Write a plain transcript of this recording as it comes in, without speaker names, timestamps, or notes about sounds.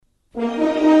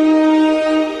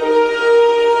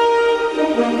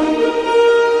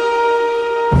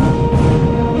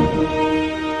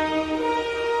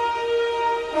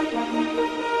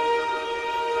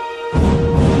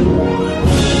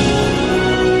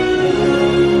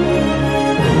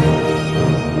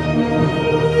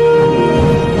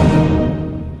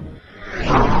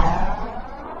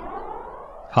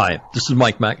Hi, this is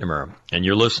Mike McNamara, and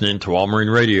you're listening to All Marine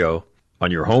Radio on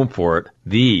your home for it,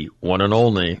 the one and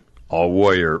only All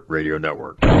Warrior Radio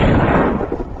Network.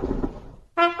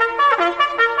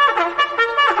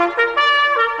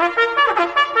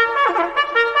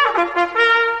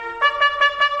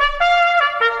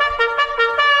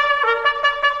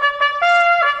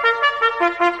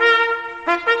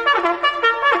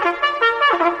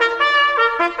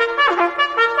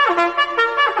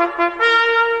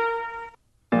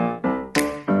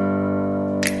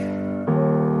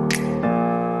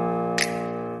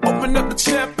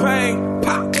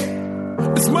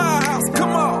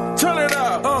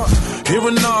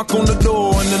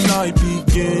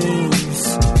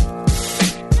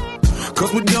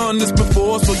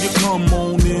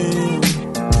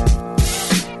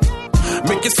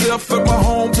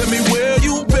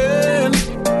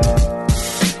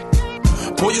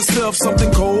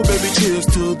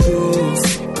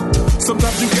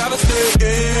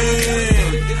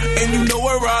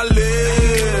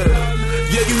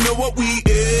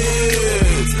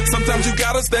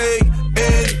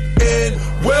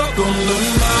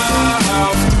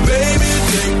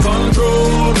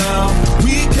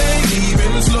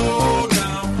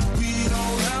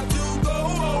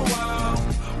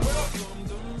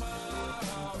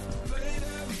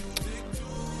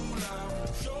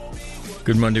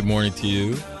 Good Monday morning to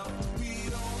you.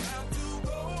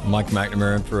 Mike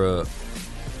McNamara for a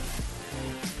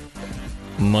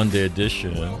Monday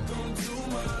edition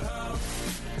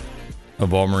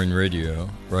of All Marine Radio,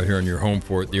 right here on your home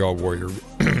for it, the All Warrior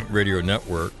Radio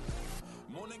Network.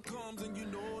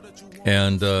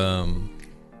 And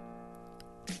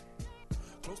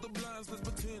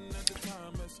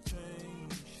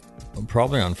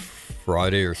probably on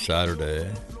Friday or Saturday,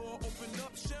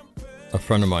 a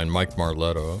friend of mine, Mike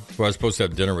Marletto, who I was supposed to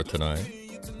have dinner with tonight,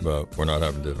 but we're not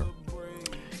having dinner.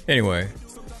 Anyway,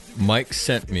 Mike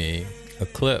sent me a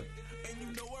clip,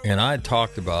 and I had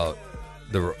talked about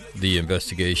the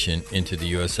investigation into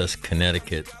the USS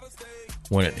Connecticut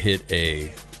when it hit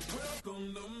a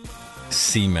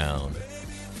seamound.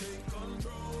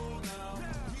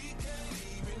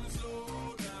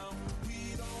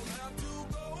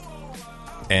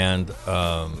 And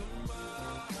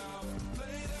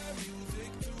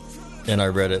I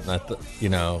read it, and I thought,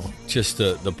 just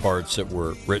the parts that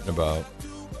were written about.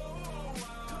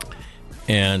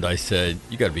 And I said,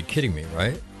 you got to be kidding me,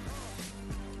 right?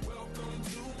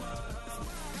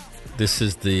 This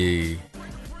is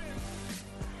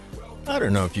I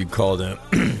don't know if you'd call them,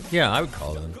 yeah, I would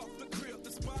call them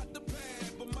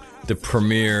the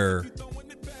premier,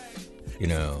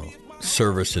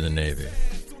 service in the Navy.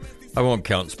 I won't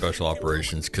count special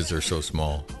operations because they're so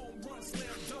small.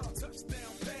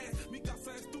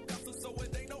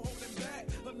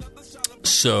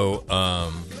 So,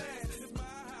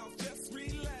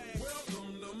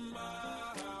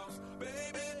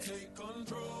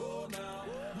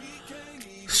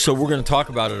 we're going to talk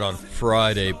about it on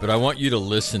Friday, but I want you to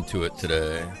listen to it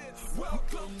today.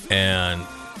 And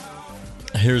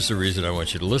here's the reason I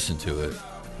want you to listen to it.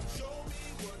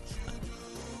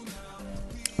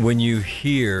 When you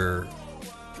hear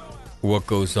what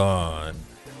goes on,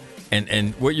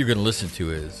 and what you're going to listen to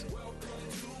is,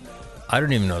 I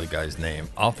don't even know the guy's name.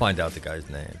 I'll find out the guy's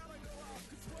name.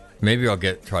 Maybe I'll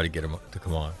try to get him to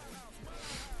come on.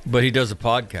 But he does a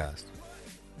podcast.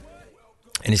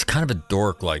 And he's kind of a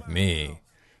dork like me.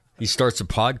 He starts a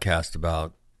podcast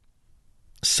about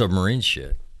submarine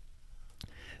shit.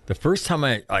 The first time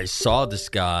I saw this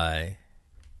guy...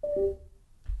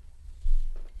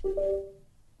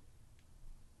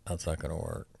 That's not going to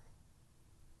work.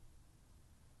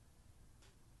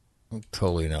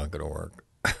 Totally not going to work.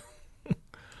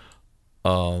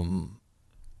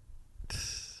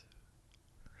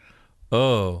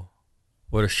 Oh,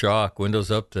 what a shock. Windows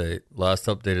update. Last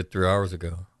updated 3 hours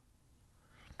ago.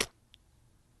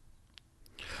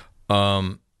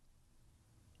 All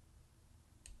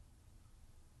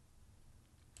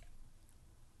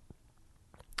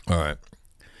right.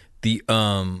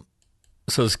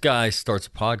 So this guy starts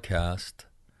a podcast,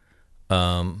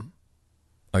 a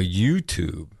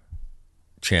YouTube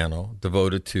channel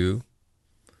devoted to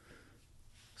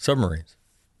submarines.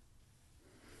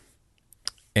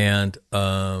 And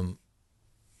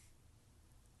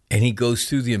he goes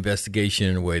through the investigation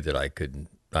in a way that I could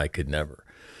never.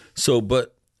 So,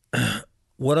 but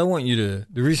what I want you to,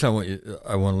 the reason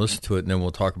I want to listen to it, and then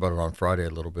we'll talk about it on Friday a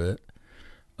little bit.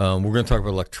 We're going to talk about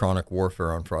electronic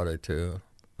warfare on Friday too,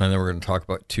 and then we're going to talk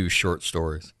about 2 short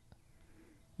stories.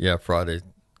 Yeah, Friday's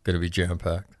going to be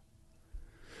jam-packed.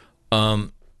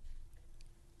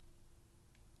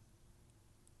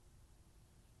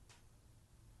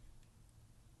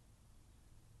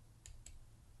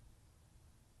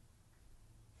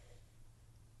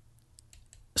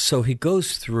 so he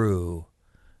goes through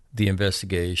the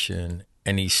investigation,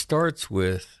 and he starts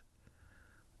with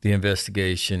the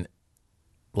investigation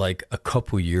like a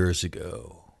couple years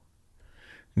ago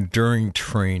during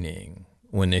training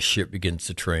when this ship begins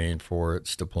to train for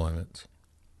its deployments,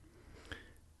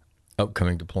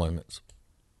 upcoming deployments.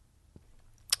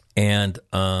 And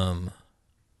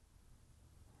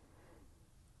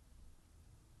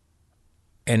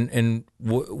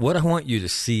what I want you to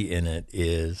see in it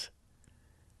is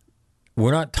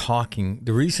we're not talking.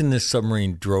 The reason this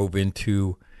submarine drove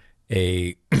into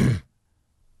a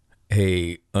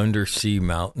undersea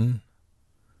mountain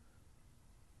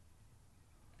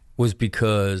was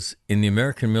because in the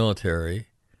American military,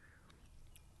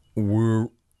 we're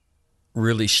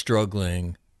really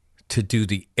struggling to do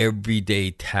the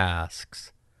everyday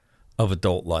tasks of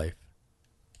adult life.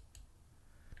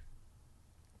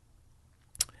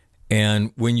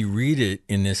 And when you read it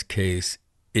in this case,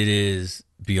 it is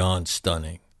beyond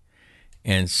stunning.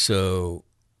 And so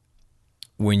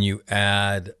when you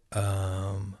add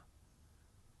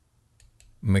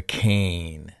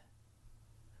McCain,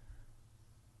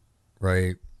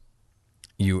 right?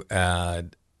 You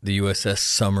add the USS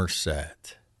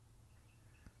Somerset.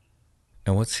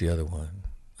 And what's the other one?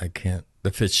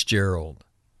 The Fitzgerald.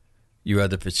 You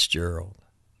add the Fitzgerald.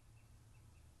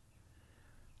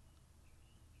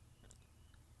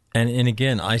 And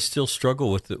again, I still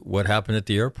struggle with what happened at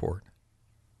the airport.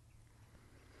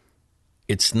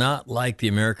 It's not like the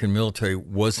American military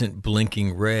wasn't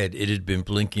blinking red. It had been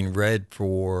blinking red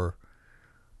for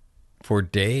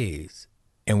days.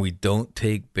 And we don't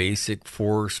take basic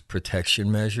force protection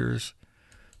measures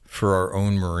for our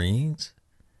own Marines.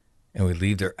 And we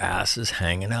leave their asses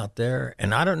hanging out there.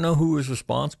 And I don't know who was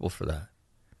responsible for that.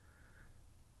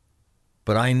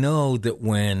 But I know that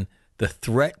when the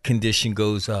threat condition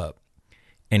goes up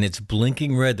and it's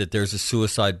blinking red that there's a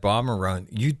suicide bomber around,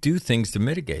 you do things to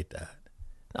mitigate that.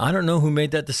 I don't know who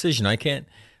made that decision. I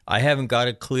haven't got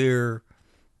a clear.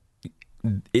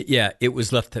 It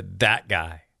was left to that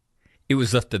guy. It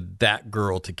was left to that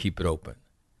girl to keep it open.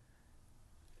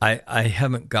 I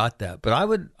haven't got that, but I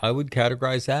would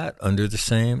categorize that under the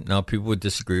same. Now people would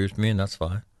disagree with me, and that's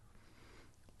fine.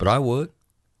 But I would.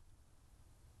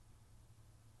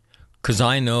 Because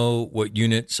I know what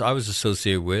units I was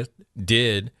associated with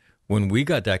did when we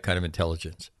got that kind of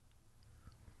intelligence.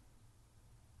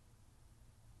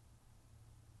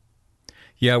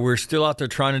 Yeah, we're still out there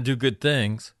trying to do good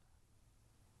things,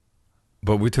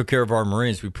 but we took care of our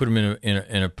Marines. We put them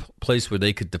in a place where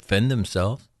they could defend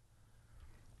themselves.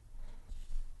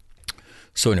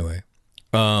 So anyway,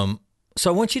 so I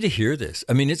want you to hear this.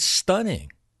 I mean, it's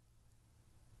stunning.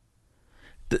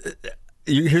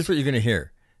 Here's what you're going to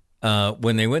hear.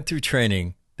 When they went through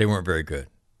training, they weren't very good.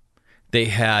 They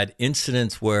had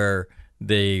incidents where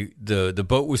the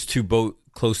boat was too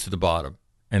close to the bottom,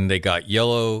 and they got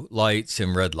yellow lights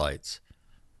and red lights,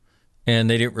 and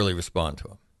they didn't really respond to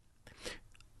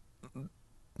them.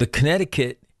 The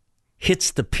Connecticut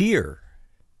hits the pier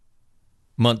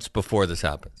months before this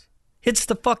happens. Hits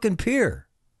the fucking pier.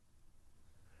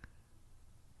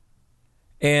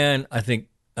 And I think,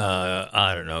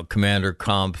 I don't know, Commander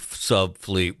Comp Sub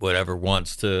Fleet, whatever,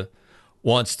 wants to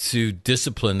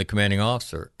discipline the commanding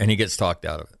officer, and he gets talked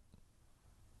out of it.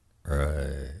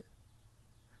 Right.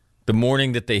 The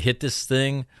morning that they hit this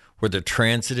thing, where they're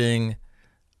transiting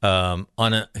on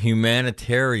a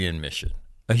humanitarian mission,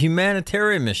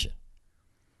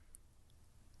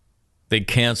 they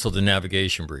canceled the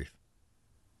navigation brief.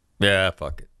 Yeah,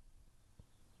 fuck it.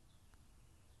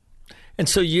 And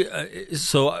so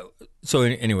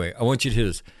anyway, I want you to hear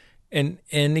this. And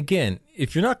again,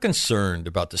 if you're not concerned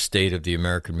about the state of the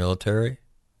American military,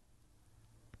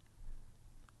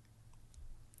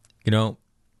 you know,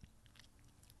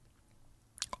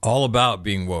 all about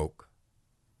being woke,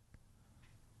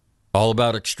 all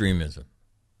about extremism.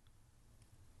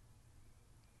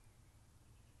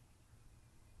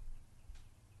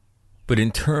 But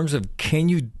in terms of can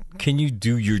you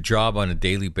do your job on a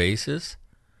daily basis?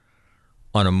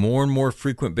 On a more and more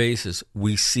frequent basis,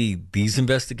 we see these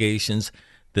investigations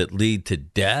that lead to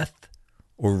death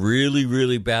or really,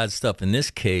 really bad stuff. In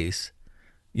this case,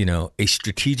 you know, a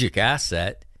strategic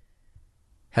asset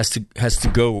has to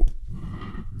go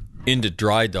into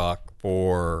dry dock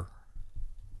for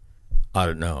I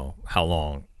don't know how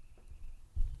long,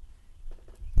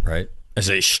 right? As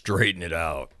they straighten it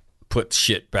out, put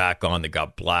shit back on that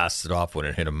got blasted off when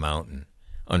it hit a mountain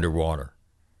underwater.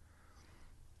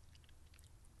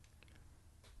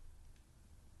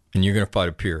 And you're going to fight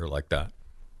a pier like that.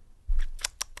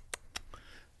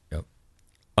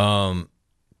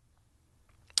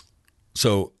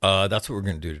 So that's what we're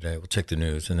going to do today. We'll check the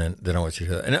news, and then I want you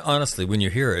to hear that. And honestly, when you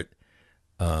hear it,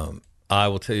 I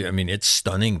will tell you, I mean, it's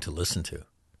stunning to listen to.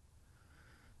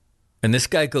 And this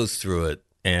guy goes through it,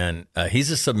 and he's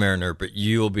a submariner, but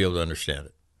you'll be able to understand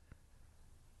it.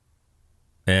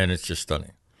 And it's just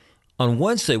stunning. On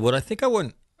Wednesday, what I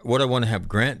want to have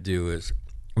Grant do is,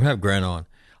 I'm going to have Grant on.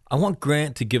 I want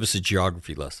Grant to give us a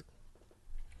geography lesson.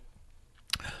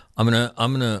 I'm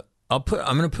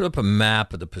gonna put up a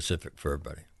map of the Pacific for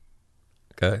everybody.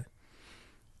 Okay?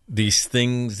 These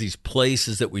things, these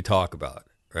places that we talk about,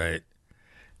 right?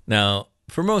 Now,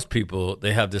 for most people,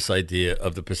 they have this idea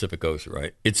of the Pacific Ocean,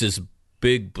 right? It's this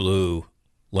big blue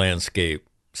landscape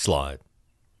slide.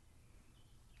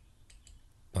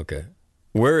 Okay.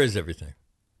 Where is everything?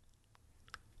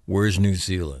 Where's New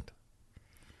Zealand?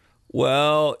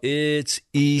 Well, it's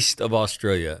east of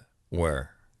Australia.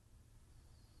 Where?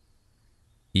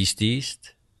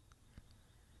 East?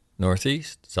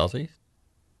 Northeast? Southeast?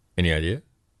 Any idea?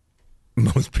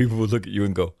 Most people would look at you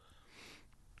and go,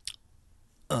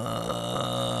 do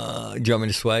you want me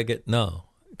to swag it? No.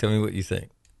 Tell me what you think.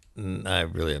 I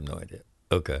really have no idea.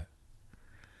 Okay.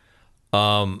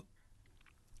 And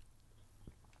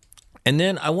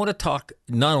then I want to talk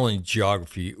not only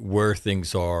geography, where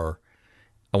things are,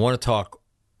 I want to talk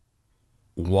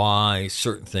why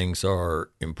certain things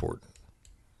are important.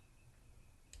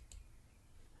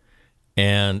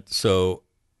 And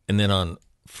then on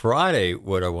Friday,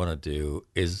 what I want to do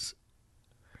is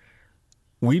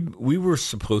we were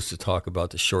supposed to talk about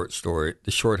the short story,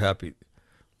 The Short Happy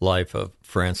Life of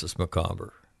Francis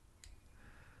McComber.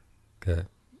 Okay.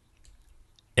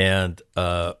 And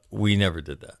we never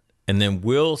did that. And then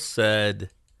Will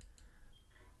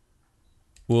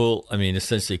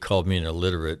essentially called me an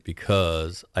illiterate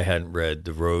because I hadn't read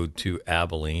The Road to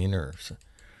Abilene or,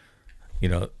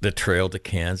 The Trail to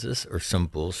Kansas or some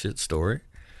bullshit story.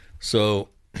 So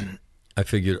I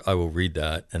figured I will read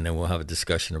that, and then we'll have a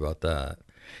discussion about that.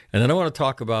 And then I want to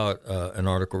talk about an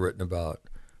article written about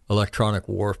electronic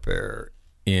warfare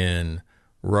in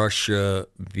Russia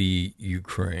v.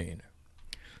 Ukraine.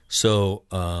 So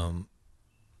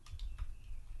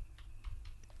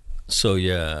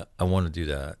yeah, I want to do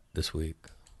that this week.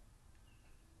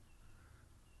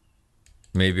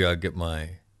 Maybe I'll get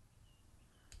my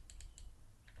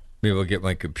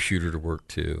computer to work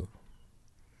too.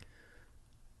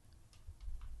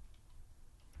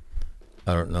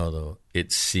 I don't know though.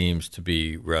 It seems to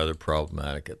be rather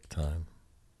problematic at the time.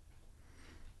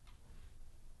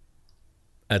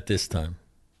 At this time.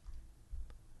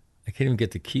 I can't even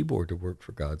get the keyboard to work,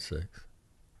 for God's sakes.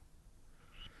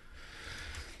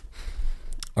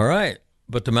 All right,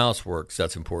 but the mouse works.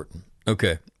 That's important.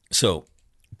 Okay, so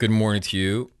good morning to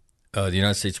you. The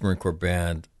United States Marine Corps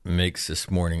Band makes this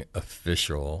morning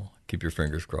official. Keep your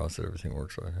fingers crossed that everything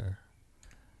works right here.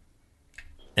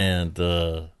 And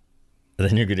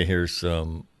then you're going to hear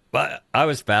some... I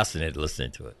was fascinated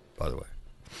listening to it, by the way.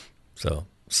 So,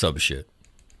 sub shit.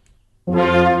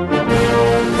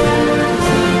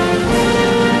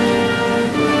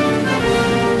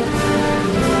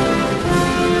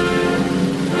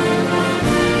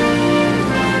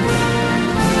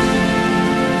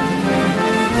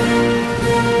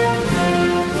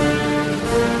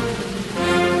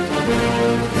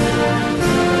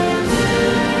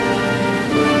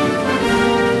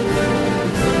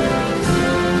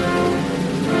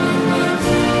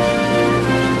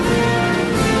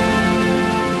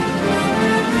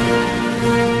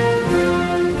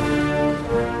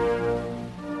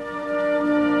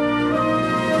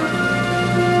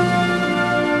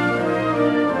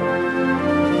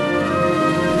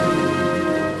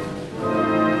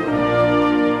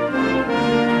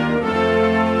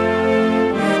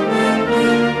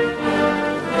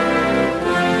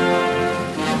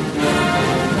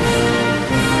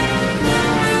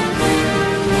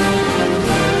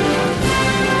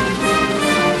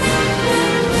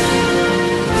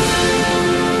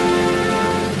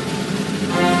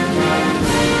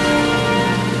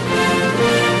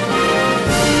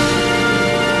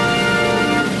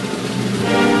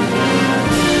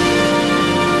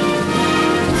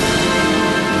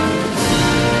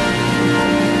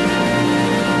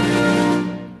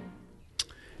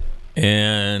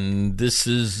 And this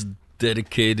is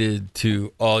dedicated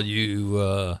to all you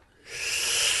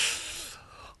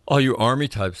Army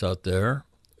types out there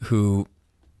who,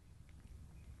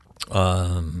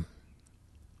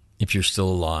 if you're still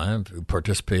alive, who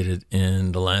participated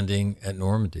in the landing at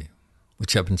Normandy,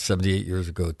 which happened 78 years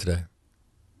ago today.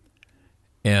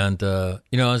 And, I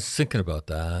was thinking about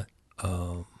that.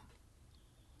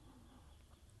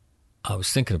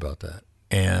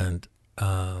 And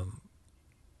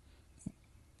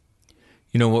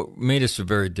You know, what made us a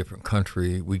very different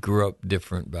country, we grew up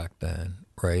different back then,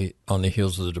 right? On the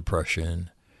heels of the Depression,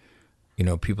 you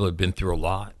know, people had been through a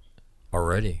lot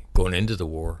already going into the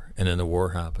war, and then the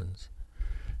war happens.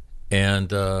 And,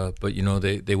 but, you know,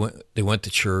 they went to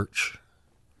church.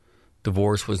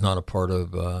 Divorce was not a part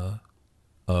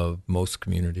of most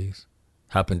communities,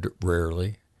 happened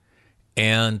rarely.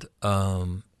 And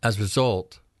as a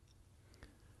result,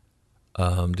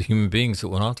 the human beings that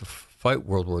went on to fight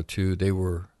World War II, they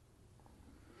were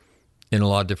in a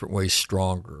lot of different ways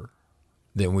stronger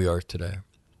than we are today.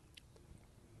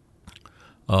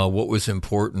 What was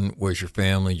important was your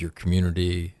family, your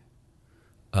community.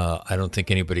 I don't think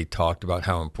anybody talked about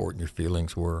how important your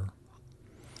feelings were.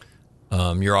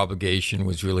 Your obligation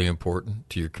was really important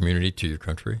to your community, to your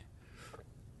country,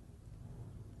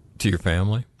 to your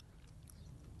family.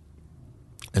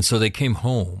 And so they came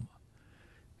home.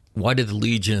 Why did the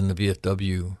Legion and the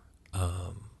VFW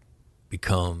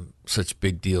become such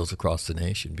big deals across the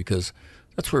nation? Because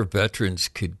that's where veterans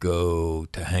could go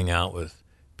to hang out with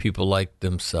people like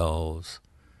themselves,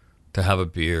 to have a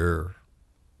beer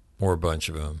or a bunch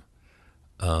of them,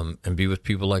 and be with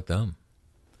people like them.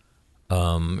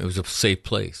 It was a safe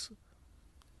place.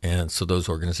 And so those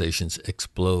organizations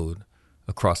explode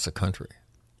across the country.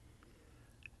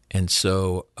 And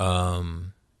so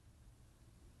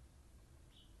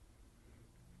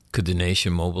could the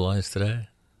nation mobilize today?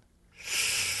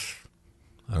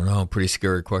 I don't know. Pretty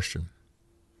scary question.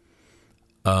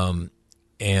 And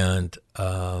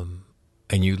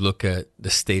you look at the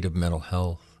state of mental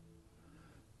health.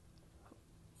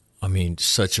 I mean,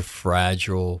 such a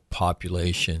fragile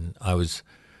population. I was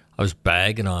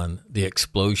bagging on the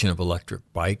explosion of electric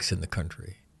bikes in the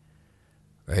country,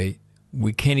 right?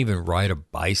 We can't even ride a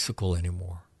bicycle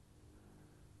anymore.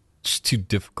 It's too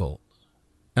difficult.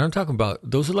 And I'm talking about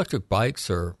those electric bikes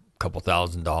are a couple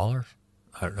 $1,000.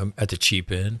 I don't know, at the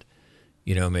cheap end,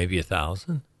 you know, maybe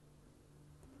 $1,000.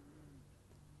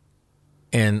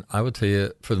 And I would tell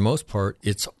you, for the most part,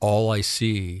 it's all I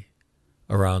see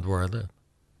around where I live.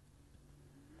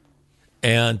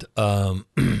 And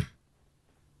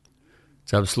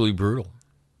it's absolutely brutal.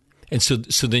 And so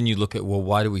then you look at, well,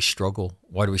 why do we struggle?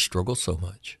 Why do we struggle so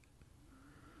much?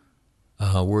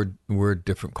 We're a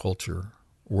different culture.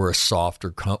 We're a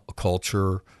softer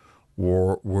culture.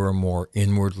 We're a more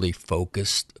inwardly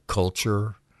focused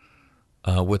culture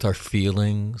with our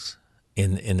feelings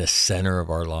in the center of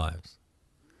our lives.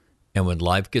 And when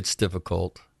life gets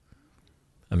difficult,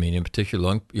 I mean, in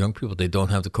particular, young people, they don't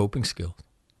have the coping skills.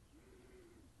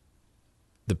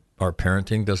 Our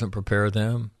parenting doesn't prepare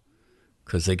them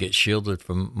because they get shielded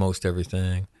from most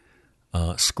everything.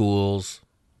 Schools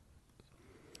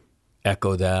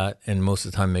echo that and most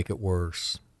of the time make it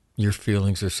worse. Your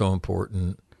feelings are so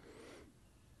important.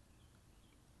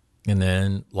 And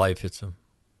then life hits them.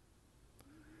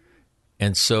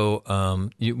 And so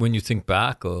when you think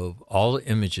back of all the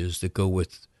images that go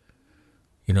with,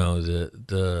 you know,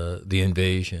 the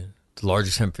invasion, the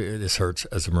largest, this hurts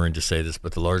as a Marine to say this,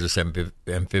 but the largest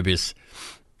amphibious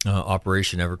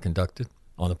operation ever conducted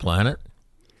on the planet,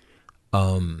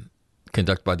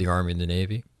 conducted by the Army and the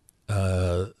Navy.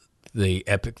 The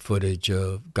epic footage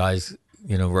of guys,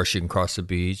 you know, rushing across the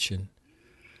beach and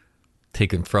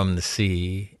taken from the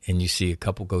sea, and you see a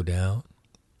couple go down.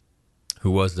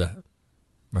 Who was that?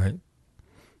 Right?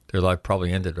 Their life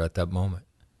probably ended at that moment.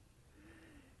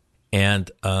 And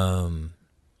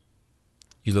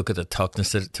you look at the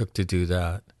toughness that it took to do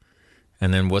that.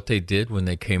 And then what they did when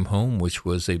they came home, which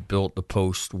was they built the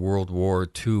post-World War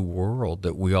II world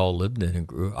that we all lived in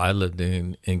I lived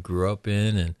in and grew up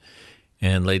in,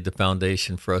 and laid the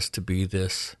foundation for us to be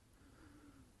this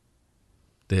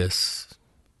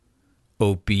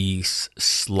obese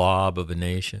slob of a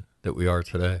nation that we are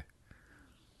today,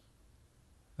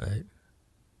 right?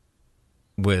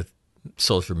 With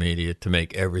social media to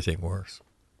make everything worse.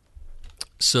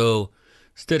 So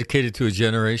it's dedicated to a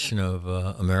generation of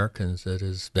Americans that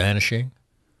is vanishing.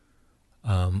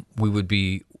 We would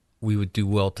do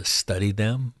well to study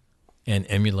them and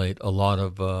emulate a lot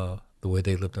of the way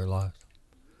they lived their lives.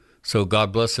 So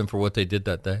God bless them for what they did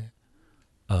that day.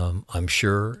 I'm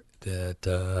sure that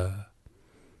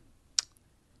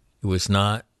it was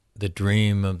not the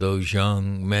dream of those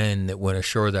young men that went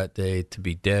ashore that day to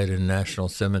be dead in a national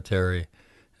cemetery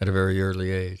at a very early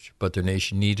age, but their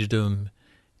nation needed them,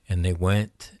 and they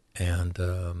went and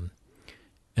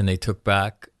they took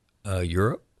back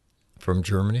Europe from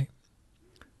Germany,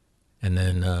 and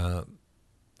then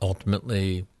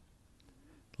ultimately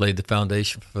laid the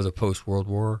foundation for the post-World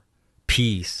War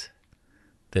peace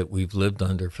that we've lived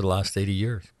under for the last 80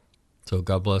 years. So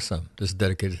God bless them. This is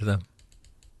dedicated to them.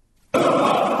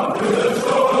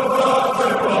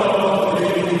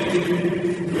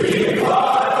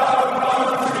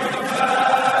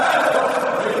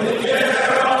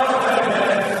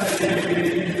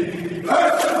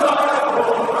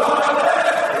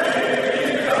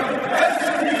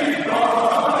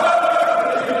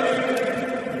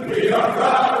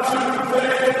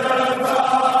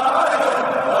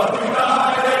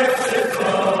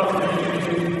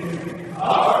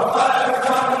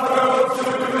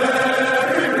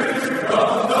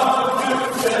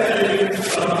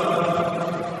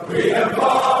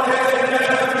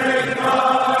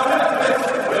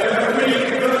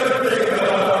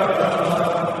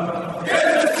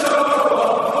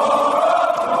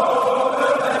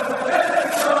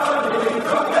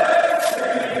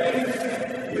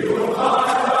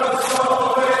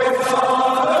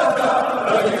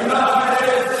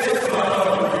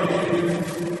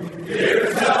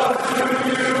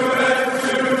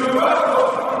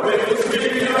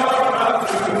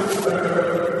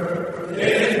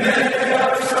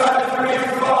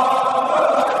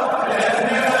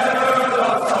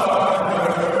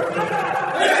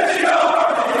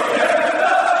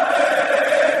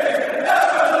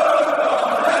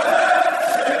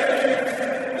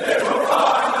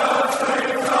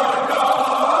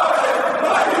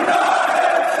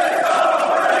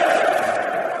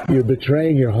 You're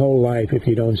betraying your whole life if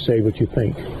you don't say what you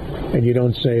think, and you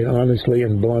don't say it honestly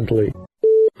and bluntly.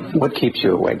 What keeps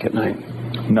you awake at night?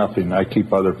 Nothing. I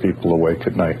keep other people awake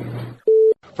at night.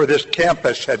 For this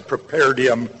campus had prepared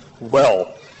him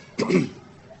well.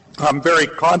 I'm very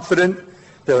confident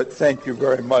that, thank you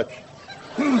very much.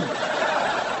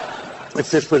 If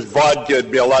this was vodka,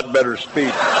 it'd be a lot better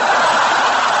speech.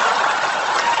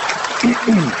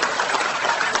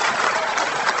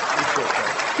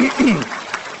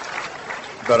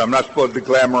 But I'm not supposed to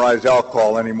glamorize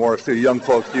alcohol anymore, so young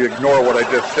folks, you ignore what I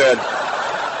just said.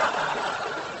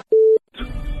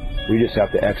 We just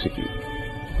have to execute.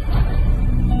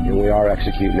 And we are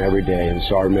executing every day, and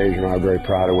Sergeant Major and I are very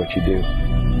proud of what you do.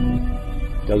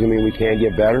 Doesn't mean we can't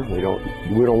get better. We don't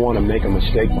want to make a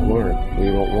mistake to learn. We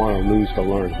don't want to lose to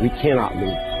learn. We cannot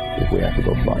lose if we have to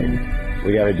go fight.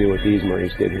 We got to do what these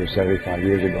Marines did here 75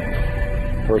 years ago.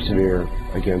 Persevere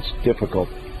against difficult,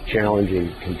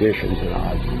 challenging conditions and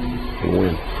odds and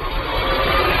win.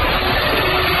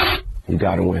 You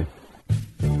got to win.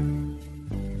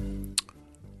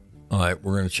 All right,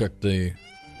 we're going to check the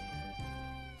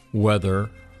weather.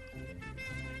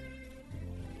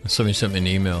 Somebody sent me an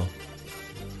email.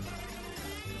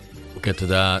 We'll get to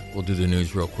that. We'll do the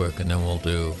news real quick, and then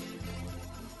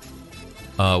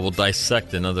we'll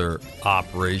dissect another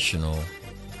operational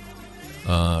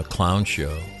clown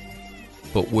show,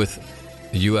 but with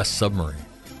a U.S. submarine.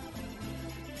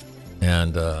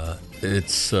 And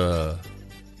it's you're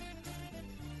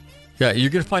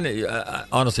going to find it,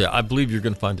 honestly, I believe you're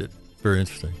going to find it very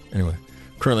interesting. Anyway,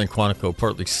 currently in Quantico,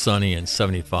 partly sunny and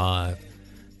 75.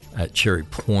 At Cherry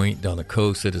Point down the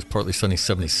coast, it is partly sunny,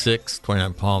 76.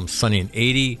 29 Palms, sunny and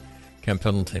 80. Camp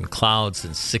Pendleton, clouds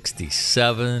and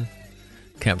 67.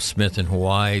 Camp Smith in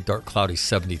Hawaii, dark cloudy,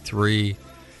 73.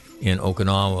 In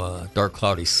Okinawa, dark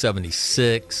cloudy,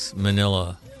 76.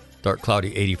 Manila, dark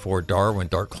cloudy, 84. Darwin,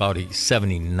 dark cloudy,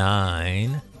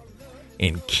 79.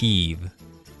 In Kiev,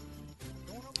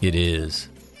 it is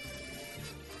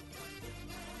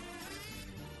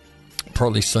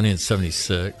partly sunny and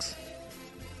 76.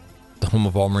 The home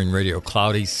of All Marine Radio,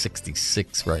 cloudy,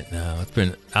 66 right now. It's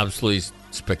been absolutely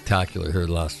spectacular here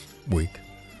the last week.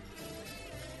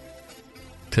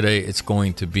 Today it's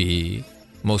going to be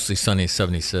mostly sunny,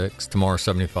 76. Tomorrow,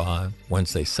 75.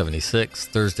 Wednesday, 76.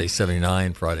 Thursday,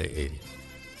 79. Friday, 80.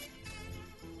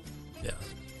 Yeah.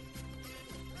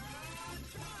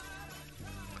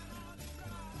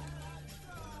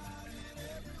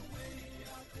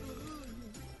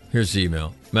 Here's the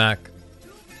email. Mac,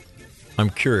 I'm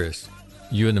curious.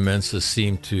 You and the Mensa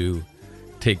seem to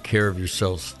take care of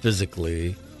yourselves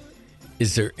physically.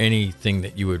 Is there anything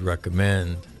that you would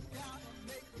recommend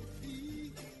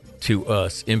to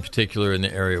us, in particular in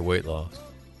the area of weight loss?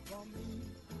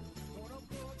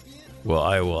 Well,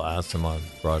 I will ask them on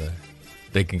Friday.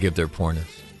 They can give their pointers.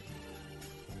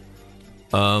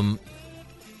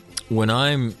 When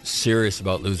I'm serious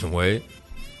about losing weight,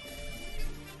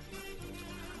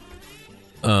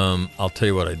 I'll tell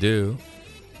you what I do.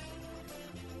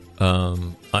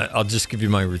 I'll just give you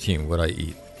my routine, what I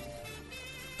eat.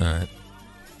 All right.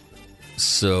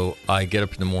 So I get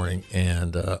up in the morning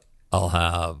and I'll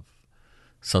have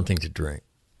something to drink.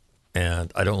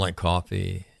 And I don't like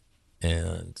coffee.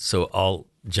 And so I'll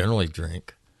generally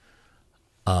drink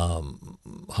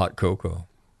hot cocoa.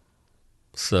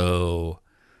 So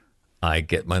I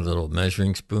get my little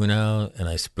measuring spoon out and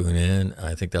I spoon in. And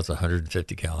I think that's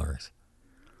 150 calories.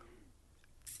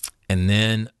 And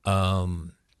then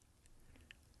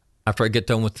after I get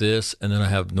done with this, and then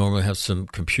I normally have some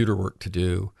computer work to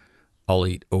do, I'll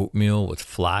eat oatmeal with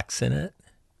flax in it,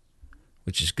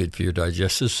 which is good for your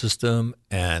digestive system.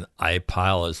 And I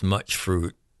pile as much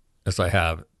fruit as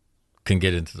I can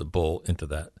get into the bowl, into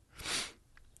that.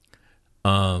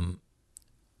 And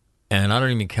I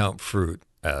don't even count fruit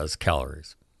as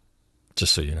calories,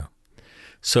 just so you know.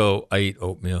 So I eat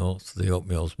oatmeal. So the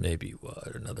oatmeal's maybe,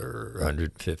 another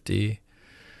 150.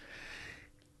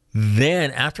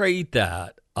 Then after I eat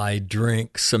that, I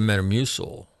drink some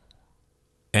Metamucil.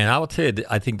 And I will tell you,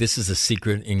 I think this is a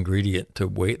secret ingredient to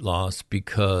weight loss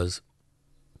because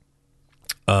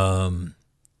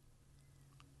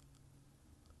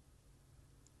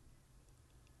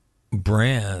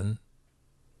bran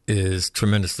is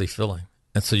tremendously filling.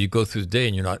 And so you go through the day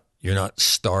and you're not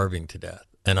starving to death.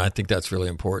 And I think that's really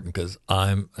important because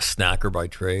I'm a snacker by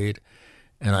trade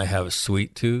and I have a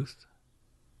sweet tooth.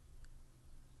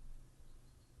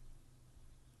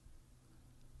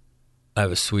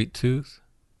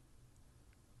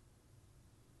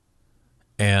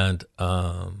 And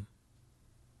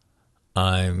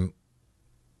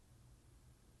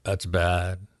that's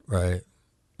bad, right?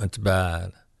 That's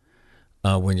bad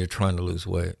when you're trying to lose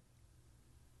weight.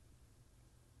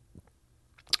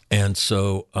 And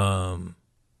so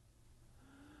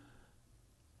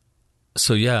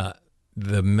yeah,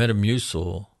 the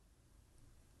Metamucil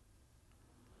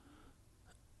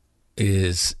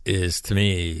is to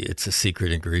me, it's a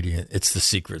secret ingredient. It's the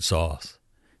secret sauce.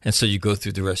 And so you go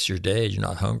through the rest of your day, you're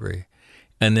not hungry.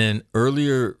 And then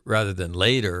earlier rather than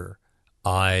later,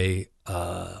 I'll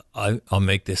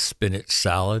make this spinach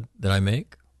salad that I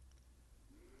make.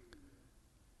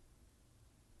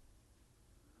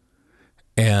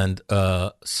 And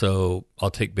so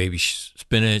I'll take baby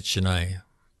spinach and I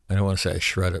don't want to say I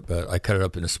shred it, but I cut it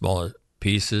up into smaller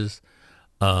pieces.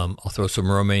 I'll throw some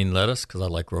romaine lettuce because I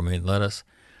like romaine lettuce.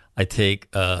 I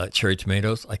take cherry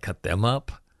tomatoes. I cut them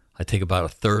up. I take about a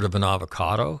third of an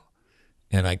avocado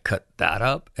and I cut that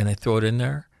up and I throw it in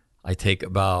there. I take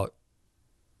about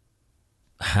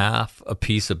half a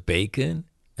piece of bacon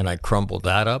and I crumble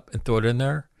that up and throw it in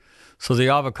there. So the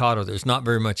avocado, there's not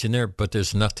very much in there, but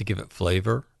there's enough to give it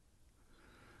flavor.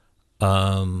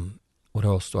 What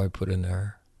else do I put in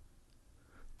there?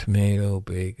 Tomato,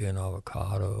 bacon,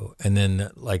 avocado, and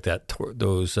then like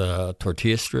those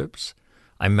tortilla strips.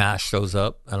 I mash those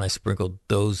up and I sprinkled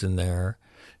those in there,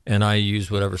 and I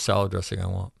use whatever salad dressing I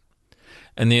want.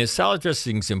 And the salad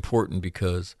dressing is important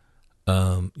because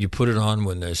you put it on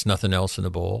when there's nothing else in the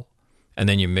bowl, and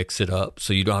then you mix it up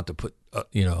so you don't have to put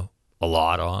a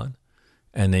lot on,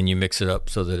 and then you mix it up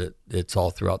so that it's all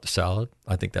throughout the salad.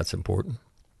 I think that's important.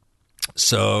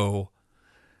 So,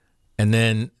 and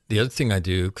then the other thing I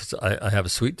do, because I have a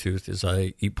sweet tooth, is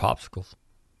I eat popsicles.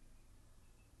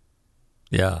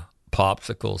 Yeah,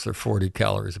 popsicles are 40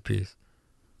 calories a piece.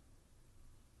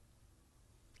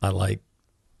 I like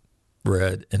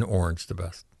red and orange the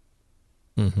best.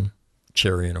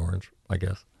 Cherry and orange, I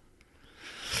guess.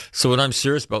 So when I'm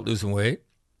serious about losing weight,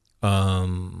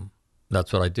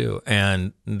 that's what I do.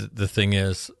 And the thing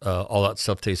is, all that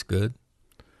stuff tastes good.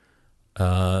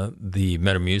 The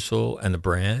Metamucil and the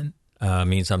bran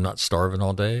means I'm not starving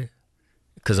all day.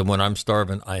 Because when I'm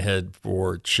starving, I head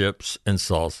for chips and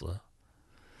salsa.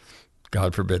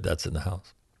 God forbid that's in the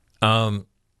house.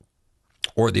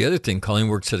 Or the other thing, Colleen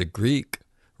works at a Greek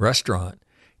restaurant,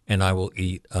 and I will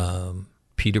eat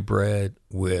pita bread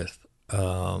with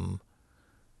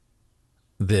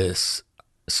this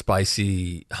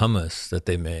spicy hummus that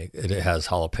they make. It has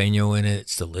jalapeno in it.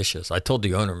 It's delicious. I told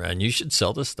the owner, man, you should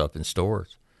sell this stuff in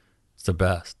stores. It's the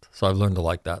best. So I've learned to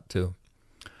like that too.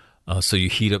 So you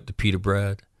heat up the pita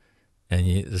bread,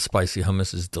 and the spicy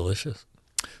hummus is delicious.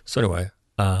 So anyway,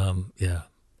 yeah,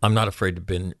 I'm not afraid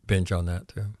to binge on that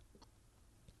too.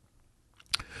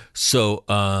 So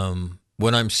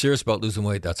when I'm serious about losing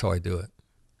weight, that's how I do it.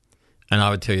 And I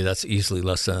would tell you that's easily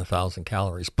less than 1,000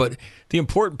 calories. But the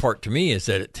important part to me is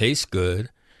that it tastes good,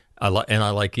 and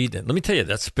I like eating it. Let me tell you,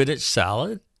 that spinach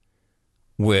salad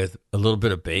with a little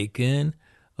bit of bacon,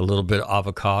 a little bit of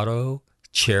avocado,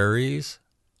 cherries.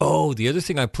 Oh, the other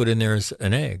thing I put in there is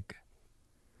an egg.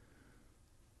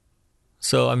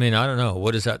 So, I mean, I don't know.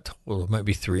 What is that total? It might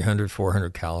be 300,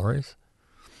 400 calories.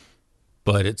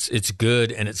 But it's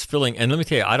good, and it's filling. And let me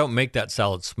tell you, I don't make that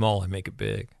salad small. I make it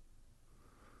big.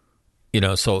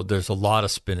 So there's a lot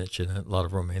of spinach in it, a lot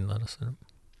of romaine lettuce in it.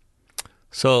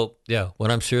 So, yeah,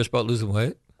 when I'm serious about losing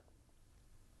weight,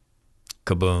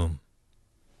 kaboom.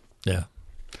 Yeah.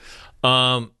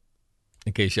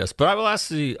 In case yes, but I will ask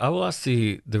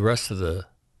the rest of the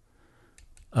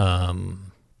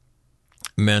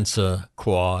Mensa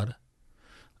quad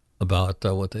about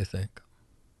what they think.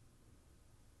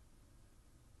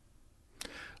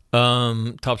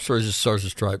 Top stories of Stars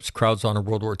and Stripes. Crowds honor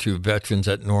World War II veterans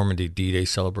at Normandy D-Day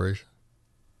celebration.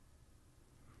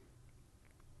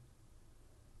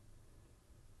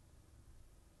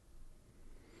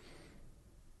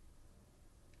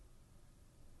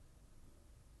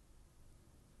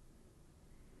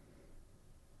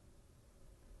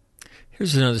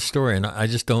 Here's another story, and I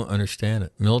just don't understand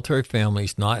it. Military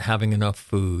families not having enough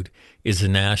food is a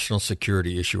national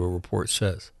security issue, a report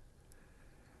says.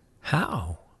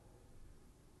 How?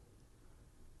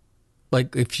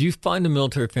 Like, if you find a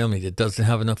military family that doesn't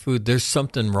have enough food, there's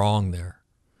something wrong there.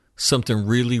 Something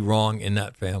really wrong in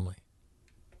that family.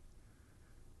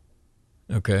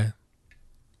 Okay?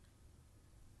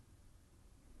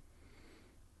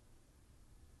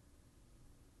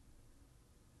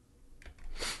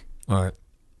 All right.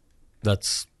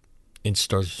 That's in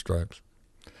Stars and Stripes.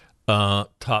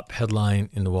 Top headline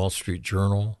in the Wall Street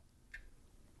Journal.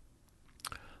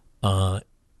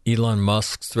 Elon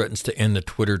Musk threatens to end the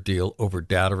Twitter deal over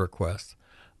data requests.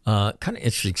 Kind of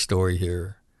interesting story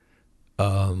here.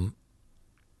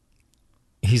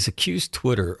 He's accused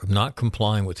Twitter of not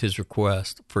complying with his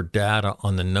request for data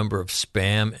on the number of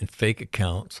spam and fake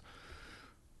accounts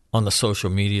on the social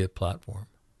media platform.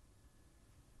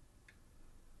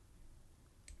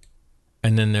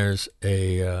 And then there's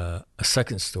a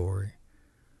second story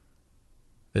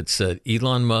that said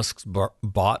Elon Musk's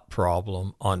bot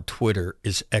problem on Twitter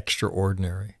is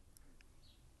extraordinary.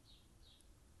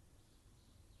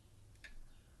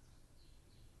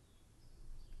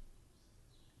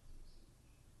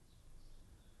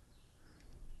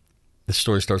 The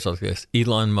story starts off like this.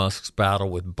 Elon Musk's battle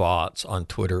with bots on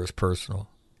Twitter is personal.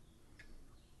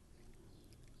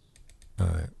 All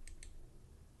right.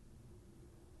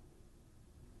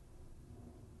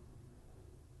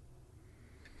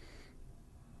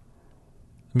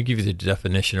 Let me give you the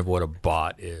definition of what a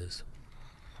bot is,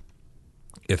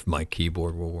 if my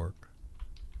keyboard will work.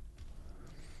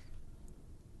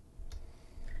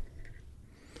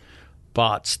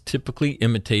 Bots typically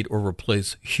imitate or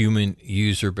replace human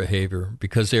user behavior.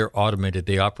 Because they are automated,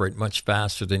 they operate much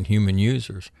faster than human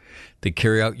users. They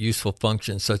carry out useful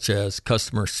functions such as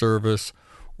customer service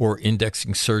or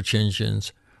indexing search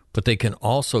engines, but they can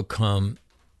also come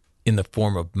in the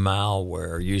form of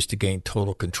malware used to gain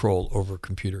total control over a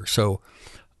computer. So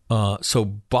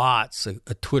bots,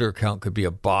 a Twitter account could be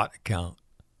a bot account,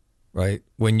 right?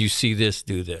 When you see this,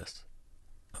 do this.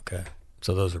 Okay,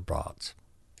 so those are bots.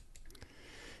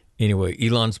 Anyway,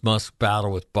 Elon Musk's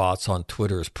battle with bots on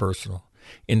Twitter is personal.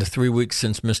 In the 3 weeks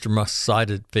since Mr. Musk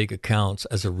cited fake accounts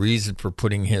as a reason for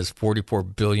putting his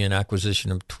 $44 billion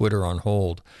acquisition of Twitter on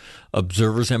hold,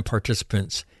 observers and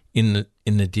participants in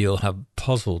the deal have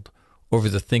puzzled over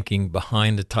the thinking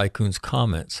behind the tycoon's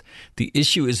comments. The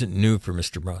issue isn't new for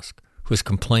Mr. Musk, who has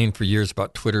complained for years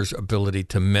about Twitter's ability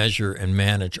to measure and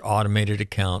manage automated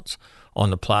accounts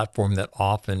on the platform that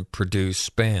often produce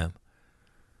spam.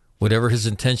 Whatever his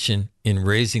intention in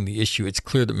raising the issue, it's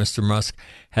clear that Mr. Musk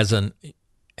has an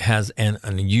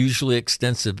unusually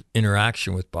extensive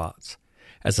interaction with bots.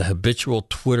 As a habitual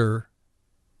tweeter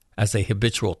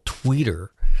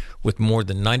with more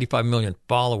than 95 million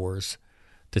followers,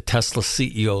 the Tesla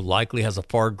CEO likely has a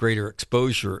far greater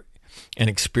exposure and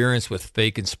experience with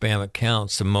fake and spam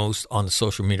accounts than most on the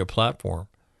social media platform.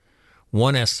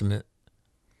 One estimate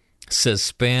says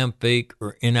spam, fake,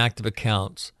 or inactive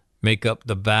accounts make up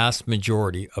the vast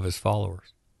majority of his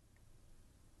followers.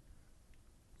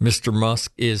 Mr.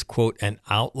 Musk is, quote, an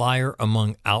outlier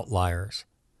among outliers,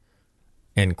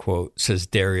 end quote, says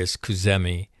Darius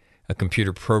Kuzemi, a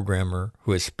computer programmer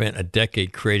who has spent a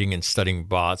decade creating and studying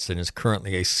bots and is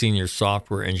currently a senior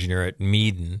software engineer at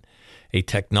Meeden, a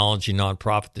technology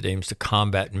nonprofit that aims to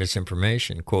combat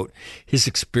misinformation. Quote, his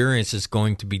experience is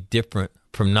going to be different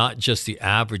from not just the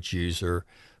average user,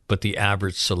 but the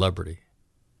average celebrity.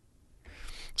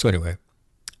 So anyway,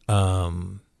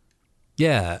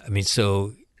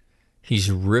 so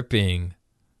he's ripping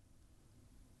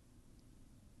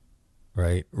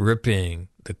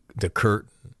the curtain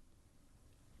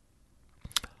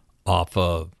off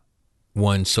of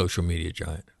one social media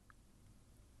giant.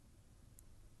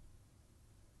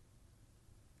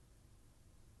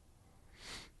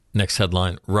 Next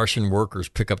headline, Russian workers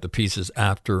pick up the pieces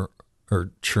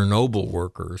Chernobyl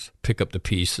workers pick up the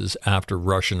pieces after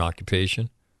Russian occupation.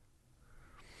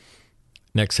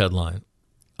 Next headline,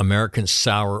 Americans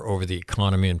sour over the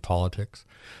economy and politics.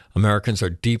 Americans are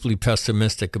deeply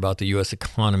pessimistic about the U.S.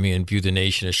 economy and view the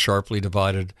nation as sharply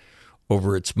divided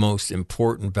over its most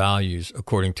important values,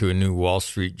 according to a new Wall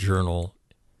Street Journal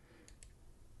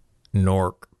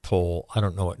NORC poll. I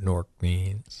don't know what NORC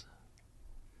means.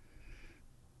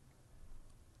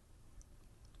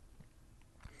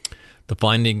 The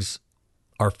findings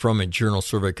are from a journal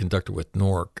survey conducted with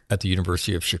NORC at the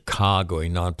University of Chicago, a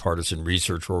nonpartisan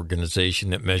research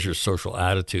organization that measures social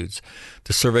attitudes.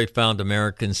 The survey found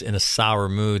Americans in a sour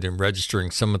mood and registering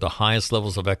some of the highest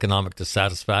levels of economic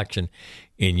dissatisfaction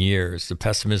in years. The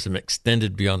pessimism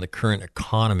extended beyond the current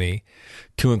economy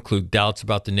to include doubts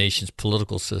about the nation's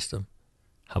political system.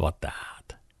 How about that?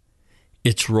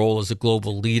 Its role as a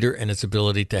global leader and its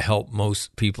ability to help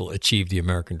most people achieve the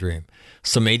American dream.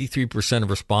 Some 83% of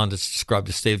respondents described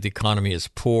the state of the economy as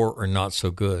poor or not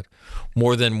so good.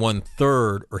 More than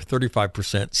 1/3, or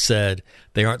 35%, said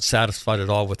they aren't satisfied at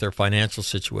all with their financial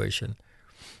situation.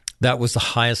 That was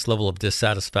the highest level of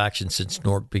dissatisfaction since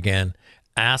NORC began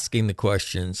asking the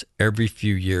questions every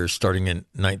few years, starting in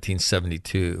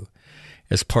 1972,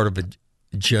 as part of a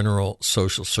general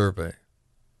social survey.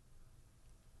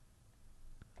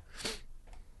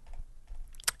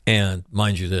 And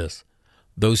mind you this,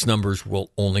 those numbers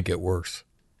will only get worse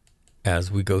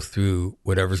as we go through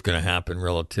whatever's going to happen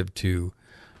relative to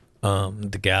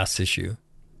the gas issue,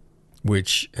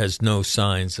 which has no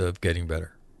signs of getting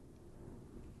better.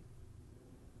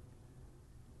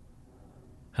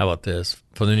 How about this?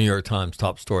 From the New York Times,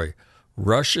 top story.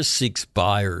 Russia seeks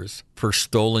buyers for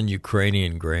stolen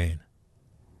Ukrainian grain.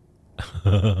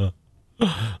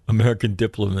 American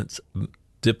diplomats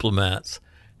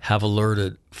have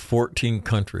alerted 14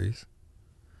 countries,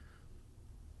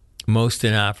 most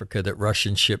in Africa, that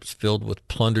Russian ships filled with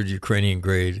plundered Ukrainian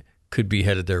grain could be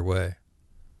headed their way.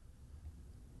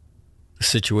 The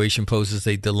situation poses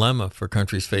a dilemma for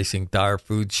countries facing dire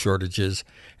food shortages,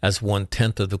 as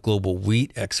 1/10 of the global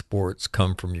wheat exports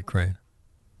come from Ukraine.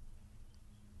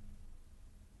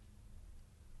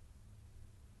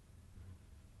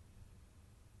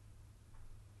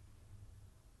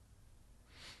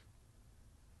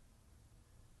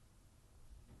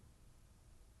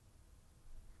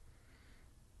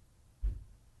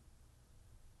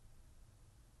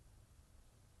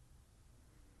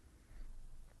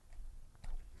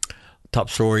 Top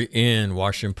story in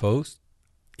Washington Post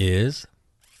is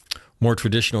more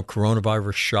traditional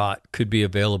coronavirus shot could be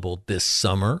available this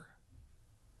summer.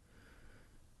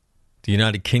 The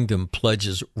United Kingdom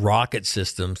pledges rocket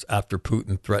systems after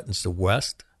Putin threatens the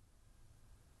West.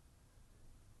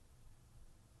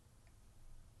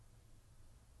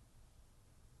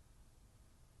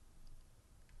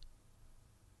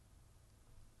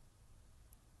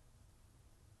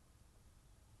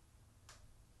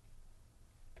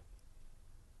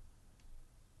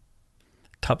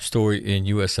 Top story in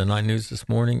USNI News this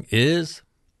morning is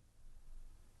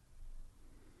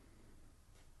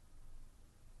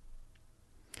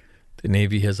the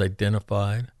Navy has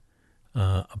identified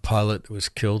a pilot that was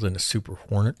killed in a Super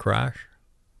Hornet crash.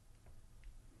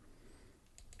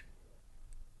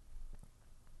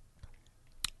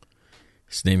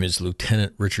 His name is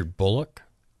Lieutenant Richard Bullock.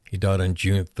 He died on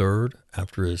June 3rd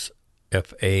after his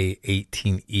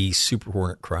FA-18E Super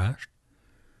Hornet crashed.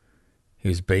 He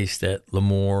was based at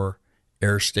Lemoore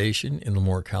Air Station in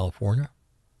Lemoore, California.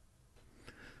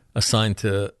 Assigned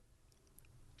to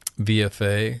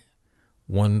VFA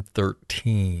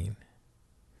 113.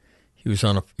 He was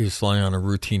flying on a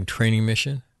routine training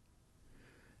mission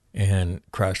and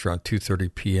crashed around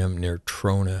 2:30 p.m. near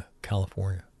Trona,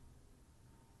 California.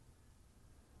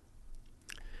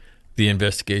 The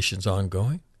investigation's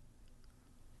ongoing.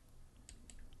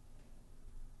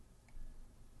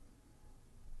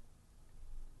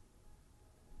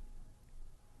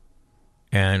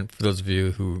 And for those of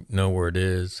you who know where it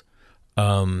is,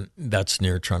 that's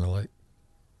near Trona Lake.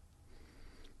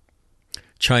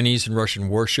 Chinese and Russian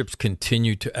warships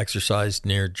continue to exercise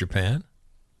near Japan,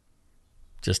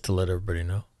 just to let everybody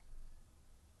know.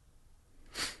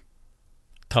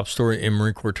 Top story in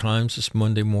Marine Corps Times this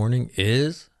Monday morning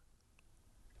is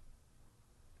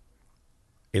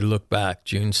a look back,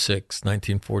 June 6,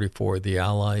 1944, the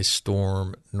Allies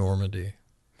storm Normandy.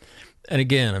 And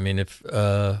again, I mean, if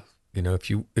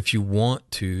you want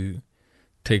to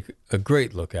take a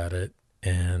great look at it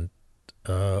and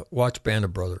watch Band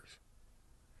of Brothers.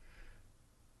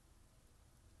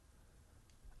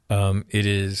 It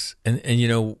is, and you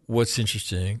know what's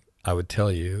interesting, I would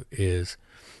tell you, is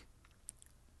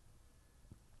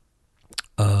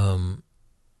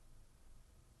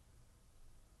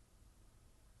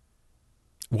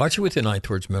watch it with an eye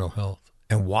towards mental health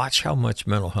and watch how much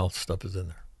mental health stuff is in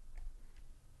there.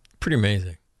 Pretty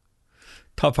amazing.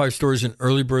 Top 5 stories in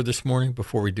Early Bird this morning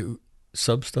before we do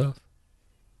sub stuff.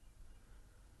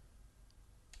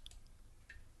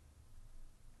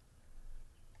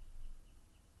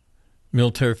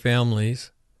 Military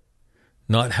families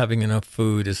not having enough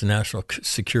food is a national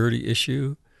security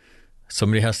issue.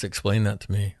 Somebody has to explain that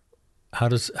to me. How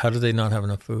do they not have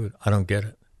enough food? I don't get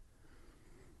it.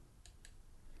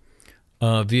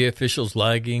 VA officials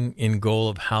lagging in goal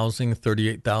of housing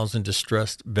 38,000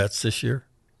 distressed vets this year.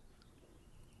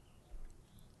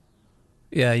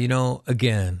 Yeah,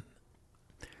 again,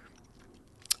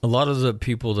 a lot of the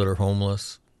people that are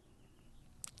homeless,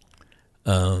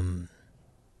 that's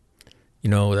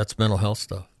mental health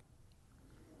stuff.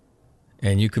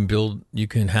 And you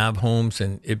can have homes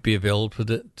and it be available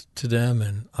to them,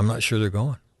 and I'm not sure they're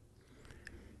going.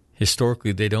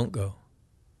 Historically, they don't go.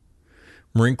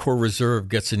 Marine Corps Reserve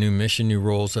gets a new mission, new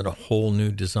roles, and a whole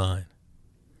new design.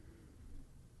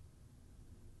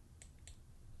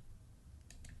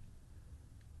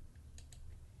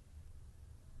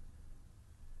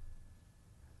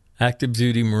 Active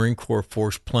duty Marine Corps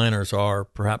force planners are,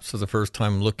 perhaps for the first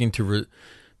time, looking to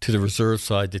the reserve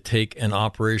side to take an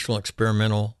operational,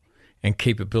 experimental, and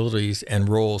capabilities and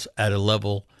roles at a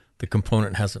level the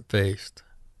component hasn't faced.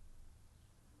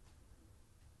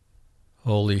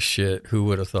 Holy shit, who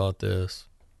would have thought this?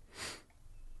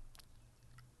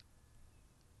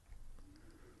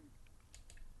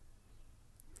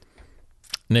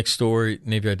 Next story,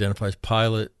 Navy identifies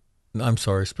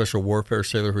special warfare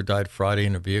sailor who died Friday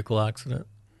in a vehicle accident.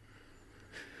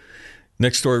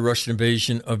 Next story, Russian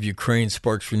invasion of Ukraine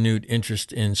sparks renewed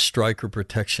interest in Stryker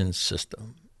protection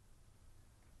system.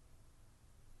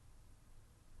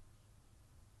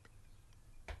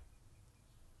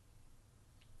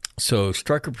 So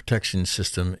Stryker protection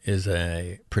system is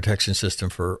a protection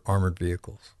system for armored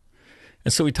vehicles.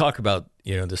 And so we talk about,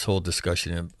 this whole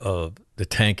discussion of the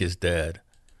tank is dead,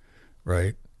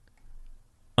 right?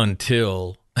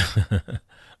 Until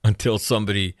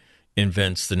somebody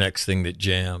invents the next thing that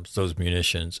jams those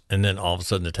munitions, and then all of a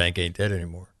sudden the tank ain't dead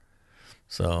anymore.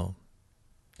 So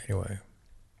anyway.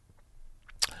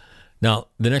 Now,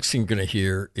 the next thing you're going to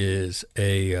hear is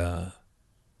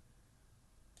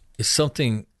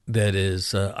something that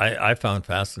is I found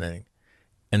fascinating.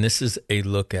 And this is a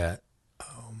look at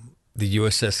the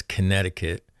USS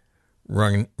Connecticut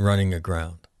running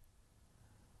aground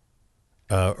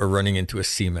or running into a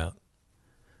seamount.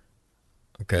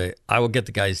 Okay, I will get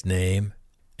the guy's name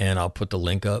and I'll put the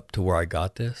link up to where I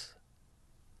got this.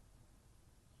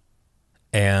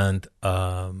 And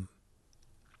again,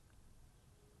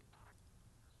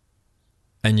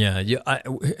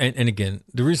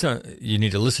 the reason you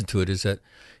need to listen to it is that,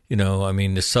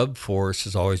 the sub force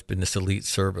has always been this elite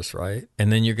service, right?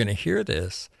 And then you're going to hear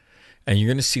this and you're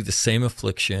going to see the same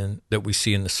affliction that we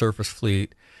see in the surface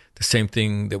fleet, the same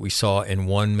thing that we saw in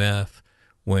one MEF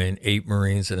when 8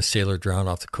 Marines and a sailor drowned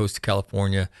off the coast of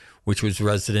California, which was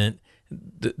resident,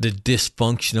 the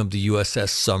dysfunction of the USS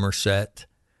Somerset,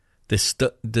 the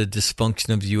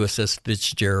dysfunction of the USS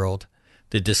Fitzgerald,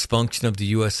 the dysfunction of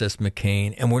the USS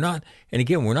McCain. And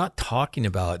we're not talking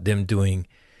about them doing,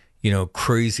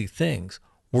 crazy things.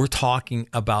 We're talking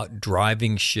about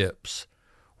driving ships.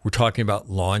 We're talking about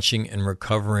launching and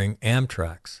recovering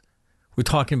Amtraks. We're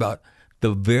talking about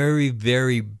the very,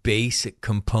 very basic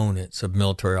components of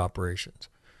military operations.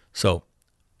 So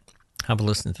have a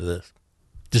listen to this.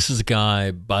 This is a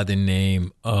guy by the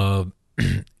name of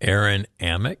Aaron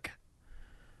Amick,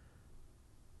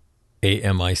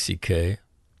 A-M-I-C-K.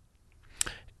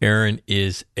 Aaron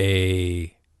is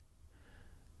a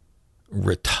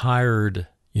retired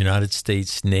United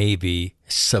States Navy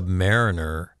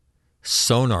submariner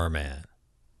sonar man.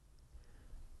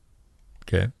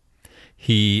 Okay.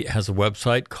 He has a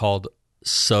website called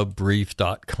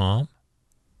subbrief.com,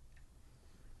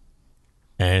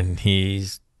 and he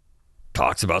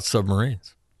talks about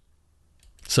submarines.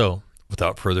 So,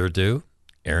 without further ado,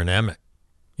 Aaron Amick,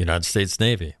 United States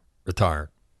Navy, retired.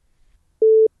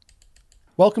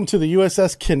 Welcome to the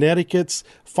USS Connecticut's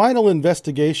final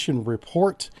investigation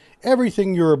report.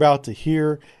 Everything you're about to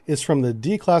hear is from the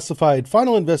declassified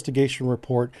final investigation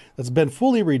report that's been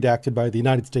fully redacted by the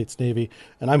United States Navy,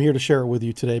 and I'm here to share it with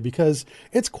you today because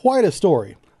it's quite a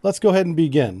story. Let's go ahead and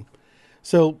begin.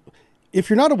 So, if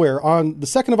you're not aware, on the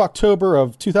 2nd of October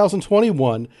of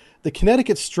 2021, the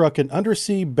Connecticut struck an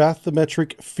undersea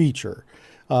bathymetric feature.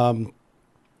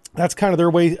 That's kind of their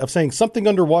way of saying something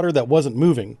underwater that wasn't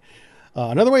moving.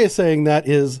 Another way of saying that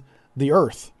is the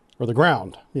earth or the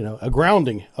ground. A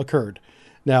grounding occurred.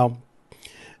 Now,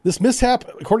 this mishap,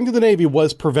 according to the Navy,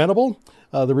 was preventable,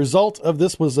 The result of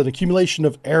this was an accumulation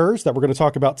of errors that we're going to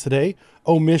talk about today,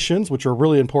 omissions, which are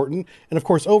really important, and of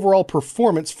course, overall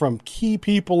performance from key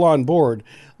people on board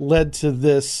led to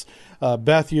this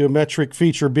bathymetric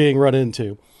feature being run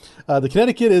into. The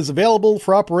Connecticut is available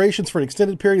for operations for an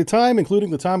extended period of time,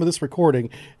 including the time of this recording,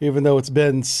 even though it's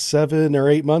been 7 or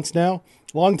 8 months now.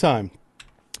 Long time.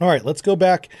 All right, let's go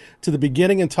back to the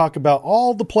beginning and talk about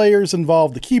all the players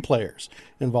involved, the key players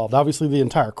involved. Obviously, the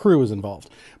entire crew is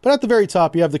involved. But at the very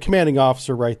top, you have the commanding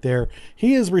officer right there.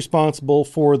 He is responsible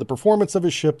for the performance of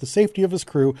his ship, the safety of his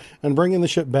crew, and bringing the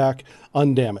ship back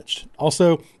undamaged.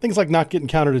 Also, things like not getting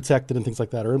counter-detected and things like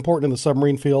that are important in the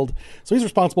submarine field. So he's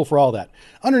responsible for all that.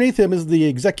 Underneath him is the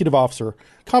executive officer,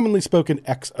 commonly spoken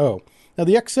XO. Now,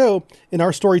 the XO in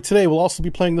our story today will also be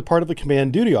playing the part of the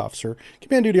command duty officer.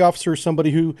 Command duty officer is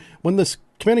somebody who, when this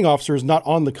commanding officer is not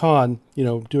on the con,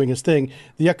 doing his thing,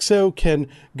 the XO can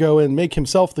go and make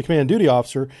himself the command duty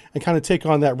officer and kind of take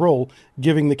on that role,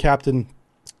 giving the captain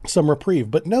some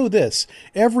reprieve. But know this,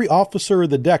 every officer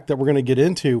of the deck that we're going to get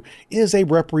into is a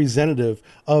representative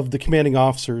of the commanding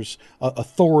officer's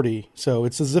authority. So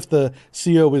it's as if the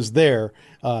CO is there,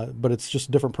 but it's just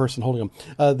a different person holding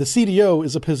them. The CDO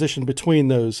is a position between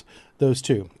those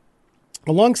two.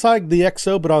 Alongside the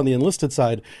XO, but on the enlisted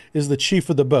side, is the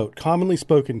chief of the boat, commonly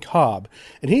spoken Cobb.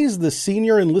 And he's the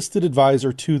senior enlisted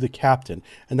advisor to the captain.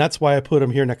 And that's why I put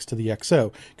him here next to the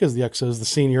XO, because the XO is the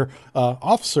senior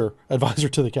officer advisor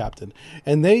to the captain.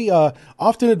 And they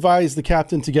often advise the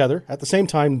captain together at the same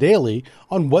time daily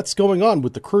on what's going on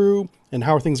with the crew and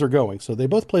how things are going. So they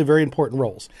both play very important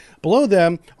roles. Below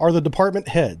them are the department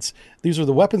heads. These are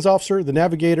the weapons officer, the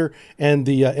navigator, and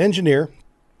the engineer.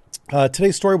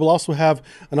 Today's story will also have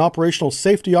an operational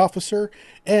safety officer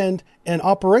and an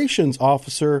operations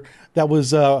officer that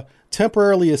was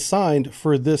temporarily assigned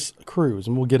for this cruise,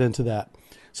 and we'll get into that.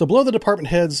 So below the department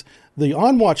heads, the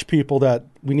on-watch people that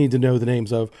we need to know the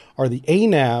names of are the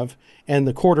ANAV and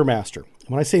the quartermaster.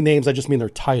 When I say names, I just mean their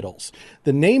titles.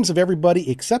 The names of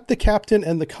everybody except the captain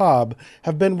and the Cobb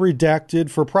have been redacted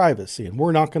for privacy, and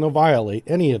we're not going to violate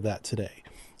any of that today.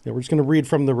 We're just going to read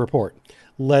from the report.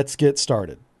 Let's get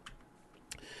started.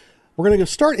 We're going to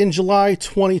start in July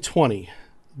 2020.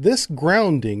 This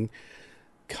grounding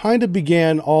kind of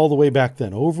began all the way back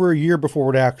then, over a year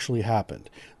before it actually happened.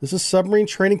 This is Submarine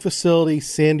Training Facility,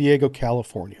 San Diego,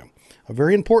 California. A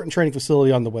very important training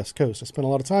facility on the West Coast. I spent a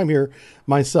lot of time here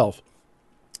myself.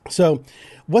 So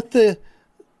what the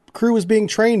crew is being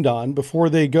trained on before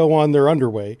they go on their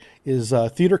underway is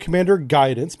theater commander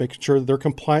guidance, making sure that they're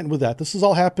compliant with that. This is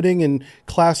all happening in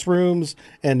classrooms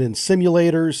and in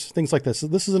simulators, things like this. So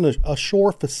this is a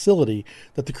shore facility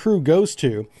that the crew goes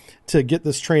to get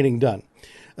this training done.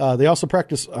 They also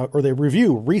practice or they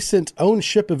review recent own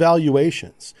ship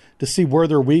evaluations to see where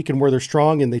they're weak and where they're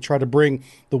strong, and they try to bring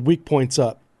the weak points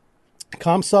up.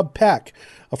 ComSub PAC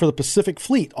for the Pacific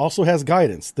Fleet also has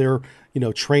guidance. They're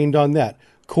trained on that.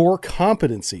 Core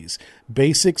competencies,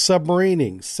 basic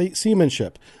submarining,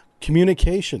 seamanship,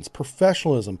 communications,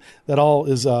 professionalism, that all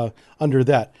is under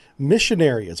that. Mission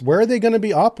areas, where are they going to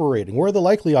be operating? Where are the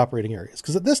likely operating areas?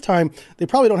 Because at this time, they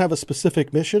probably don't have a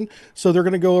specific mission, so they're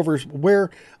going to go over where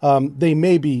they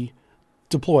may be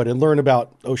deployed and learn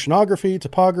about oceanography,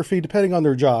 topography, depending on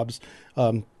their jobs.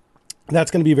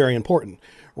 That's going to be very important.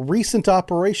 Recent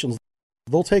operations.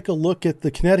 They'll take a look at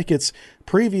the Connecticut's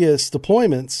previous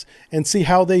deployments and see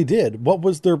how they did. What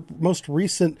was their most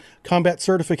recent combat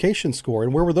certification score,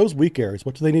 and where were those weak areas?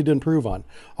 What do they need to improve on?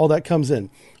 All that comes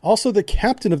in. Also, the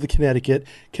captain of the Connecticut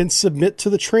can submit to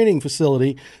the training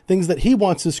facility things that he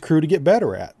wants his crew to get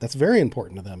better at. That's very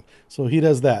important to them. So he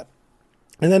does that.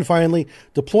 And then finally,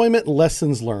 deployment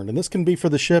lessons learned. And this can be for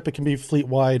the ship. It can be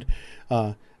fleet-wide.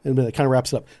 And it kind of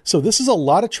wraps it up. So this is a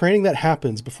lot of training that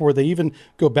happens before they even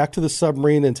go back to the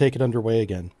submarine and take it underway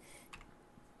again.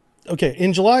 Okay,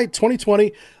 in July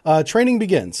 2020, training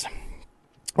begins.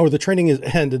 Or the training is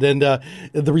ended, and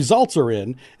the results are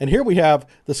in. And here we have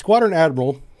the squadron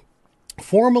admiral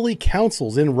formally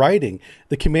counsels in writing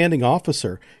the commanding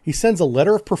officer. He sends a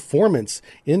letter of performance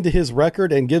into his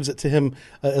record and gives it to him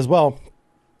as well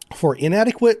for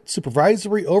inadequate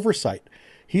supervisory oversight.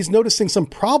 He's noticing some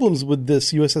problems with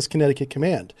this USS Connecticut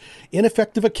command.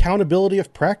 Ineffective accountability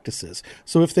of practices.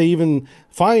 So if they even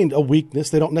find a weakness,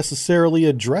 they don't necessarily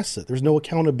address it. There's no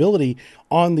accountability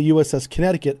on the USS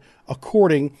Connecticut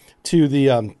according to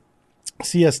the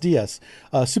CSDS.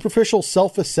 Superficial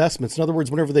self-assessments. In other words,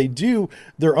 whenever they do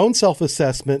their own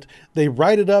self-assessment, they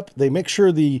write it up, they make sure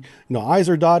the I's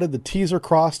are dotted, the T's are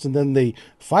crossed, and then they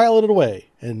file it away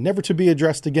and never to be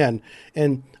addressed again.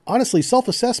 And honestly,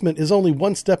 self-assessment is only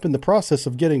one step in the process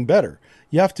of getting better.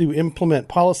 You have to implement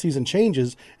policies and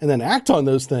changes and then act on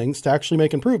those things to actually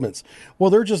make improvements. Well,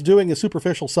 they're just doing a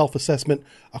superficial self-assessment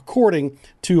according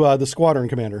to the squadron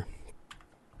commander.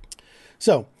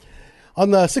 So,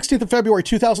 on the 16th of February,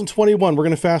 2021, we're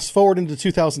going to fast forward into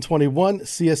 2021.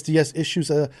 CSDS issues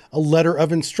a letter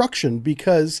of instruction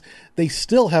because they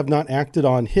still have not acted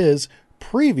on his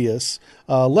previous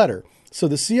letter. So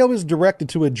the CO is directed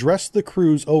to address the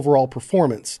crew's overall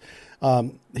performance.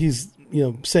 He's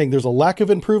saying there's a lack of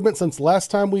improvement since the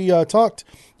last time we talked.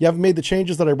 You haven't made the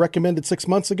changes that I recommended 6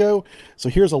 months ago. So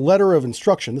here's a letter of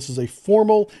instruction. This is a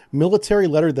formal military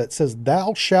letter that says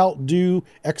thou shalt do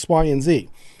X, Y, and Z.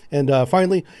 And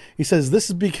finally, he says this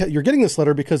is because you're getting this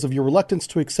letter because of your reluctance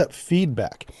to accept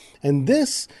feedback. And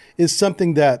this is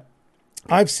something that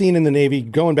I've seen in the Navy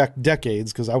going back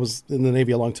decades, because I was in the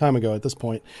Navy a long time ago at this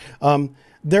point.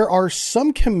 There are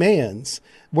some commands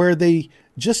where they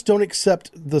just don't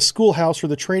accept the schoolhouse or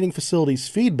the training facility's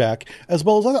feedback as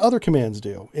well as other commands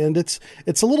do. And it's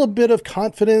a little bit of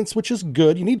confidence, which is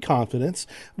good. You need confidence,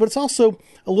 but it's also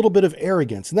a little bit of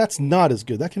arrogance, and that's not as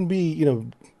good. That can be,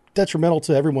 detrimental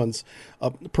to everyone's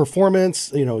performance,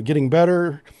 getting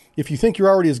better. If you think you're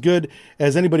already as good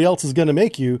as anybody else is going to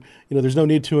make you, there's no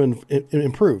need to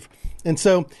improve. And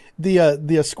so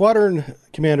the squadron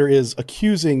commander is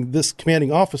accusing this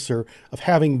commanding officer of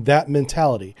having that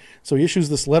mentality. So he issues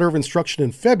this letter of instruction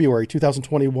in February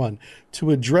 2021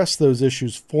 to address those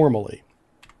issues formally.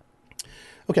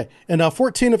 Okay, and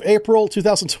 14th of April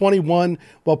 2021,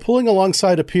 while pulling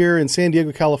alongside a pier in San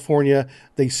Diego, California,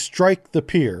 they strike the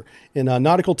pier. In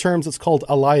nautical terms, it's called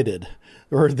allied,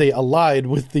 or they allied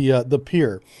with the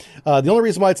pier. The only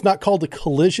reason why it's not called a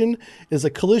collision is a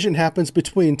collision happens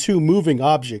between two moving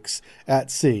objects at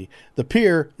sea. The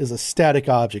pier is a static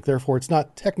object, therefore it's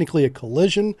not technically a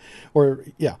collision,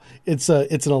 it's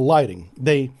an alighting.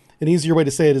 An easier way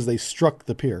to say it is they struck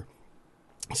the pier.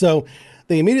 So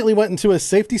they immediately went into a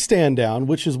safety stand down,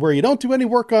 which is where you don't do any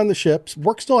work on the ships.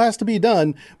 Work still has to be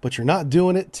done, but you're not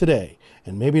doing it today,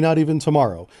 and maybe not even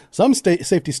tomorrow. Some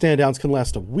safety stand downs can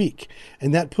last a week,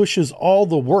 and that pushes all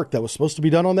the work that was supposed to be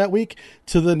done on that week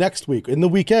to the next week, and the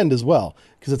weekend as well,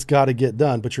 because it's got to get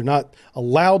done, but you're not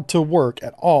allowed to work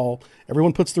at all.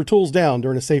 Everyone puts their tools down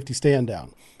during a safety stand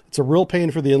down. It's a real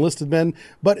pain for the enlisted men,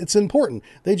 but it's important.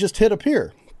 They just hit a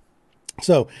pier.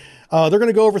 So they're going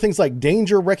to go over things like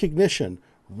danger recognition,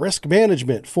 risk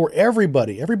management for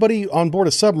everybody. Everybody on board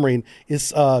a submarine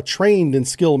is trained in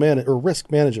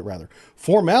risk management rather.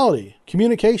 Formality,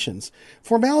 communications.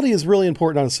 Formality is really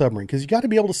important on a submarine because you got to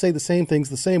be able to say the same things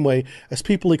the same way as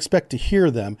people expect to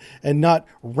hear them and not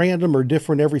random or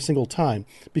different every single time.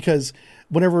 Because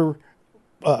whenever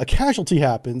a casualty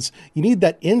happens, you need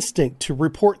that instinct to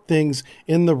report things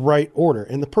in the right order.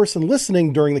 And the person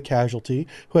listening during the casualty,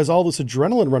 who has all this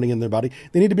adrenaline running in their body,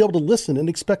 they need to be able to listen and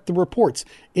expect the reports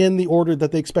in the order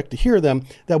that they expect to hear them.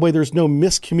 That way there's no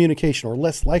miscommunication, or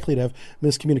less likely to have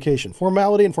miscommunication.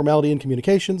 Formality in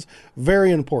communications, very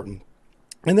important.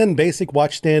 And then basic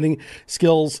watchstanding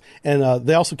skills. And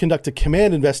they also conduct a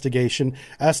command investigation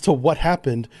as to what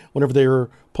happened whenever they were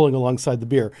pulling alongside the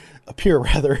pier.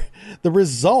 The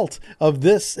result of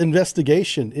this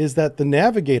investigation is that the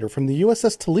navigator from the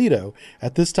USS Toledo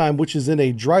at this time, which is in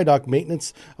a dry dock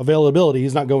maintenance availability,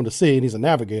 he's not going to sea and he's a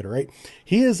navigator, right?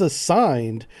 He is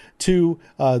assigned to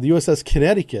the USS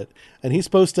Connecticut, and he's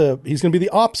going to be the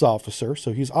ops officer.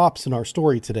 So he's ops in our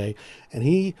story today. And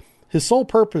his sole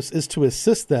purpose is to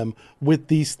assist them with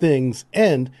these things,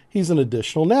 and he's an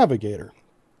additional navigator.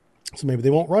 So maybe they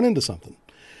won't run into something.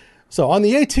 So on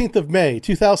the 18th of May,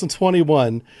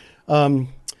 2021, Comm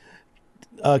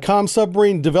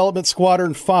Submarine Development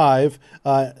Squadron 5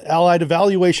 Allied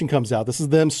evaluation comes out. This is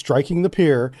them striking the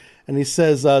pier, and he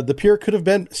says striking the pier could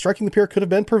have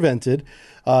been prevented.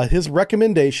 His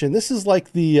recommendation, this is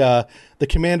like the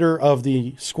commander of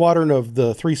the squadron of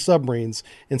the 3 submarines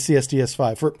in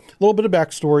CSDS-5. For a little bit of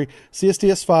backstory,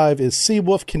 CSDS-5 is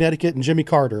Seawolf, Connecticut, and Jimmy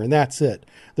Carter, and that's it.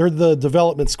 They're the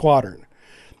development squadron.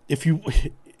 If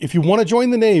you want to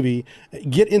join the Navy,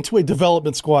 get into a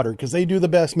development squadron because they do the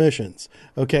best missions,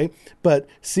 okay? But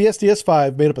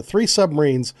CSDS-5 made up of 3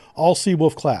 submarines, all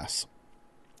Seawolf class.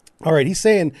 All right, he's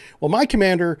saying, well, my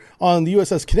commander on the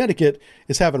USS Connecticut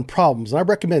is having problems, and I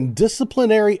recommend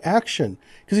disciplinary action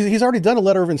because he's already done a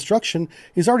letter of instruction.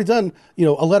 He's already done, a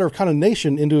letter of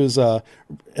condemnation into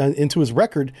his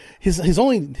record.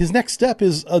 His next step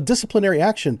is a disciplinary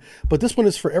action, but this one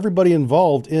is for everybody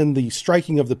involved in the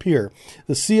striking of the pier.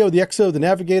 The CO, the XO, the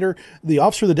navigator, the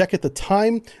officer of the deck at the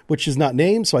time, which is not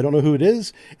named, so I don't know who it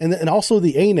is, and also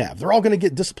the ANAV. They're all going to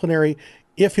get disciplinary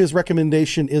if his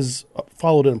recommendation is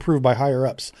followed and approved by higher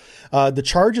ups. The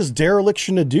charge is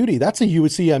dereliction of duty. That's a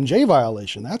UCMJ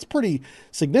violation. That's pretty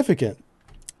significant.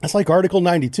 That's like Article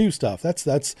 92 stuff.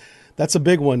 That's a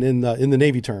big one in the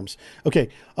Navy terms. Okay,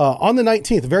 on the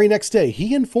 19th, the very next day,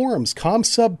 he informs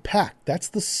ComSub PAC, that's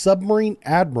the submarine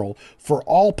admiral for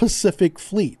all Pacific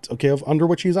Fleet, okay, under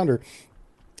which he's under,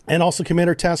 and also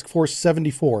Commander Task Force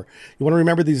 74. You want to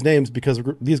remember these names because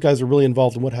these guys are really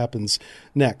involved in what happens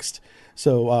next.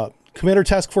 So Commander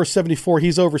Task Force 74,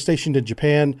 he's stationed in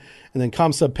Japan, and then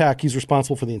ComSub PAC, he's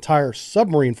responsible for the entire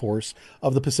submarine force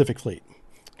of the Pacific Fleet.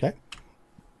 Okay.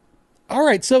 All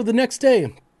right, so the next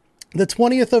day, the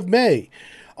 20th of May,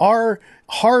 our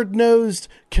hard-nosed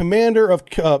commander of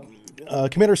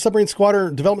Commander Submarine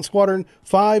Squadron, Development Squadron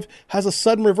 5, has a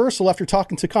sudden reversal after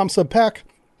talking to ComSub PAC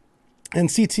and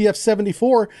CTF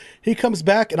 74. He comes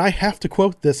back, and I have to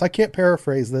quote this. I can't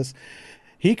paraphrase this.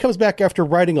 He comes back after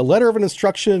writing a letter of an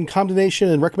instruction, condemnation,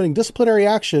 and recommending disciplinary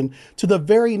action to the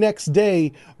very next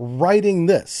day writing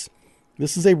this.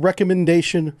 This is a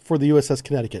recommendation for the USS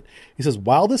Connecticut. He says,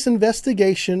 while this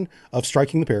investigation of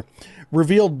striking the pier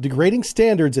revealed degrading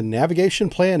standards in navigation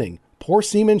planning, poor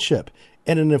seamanship,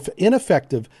 and an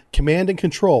ineffective command and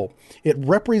control, it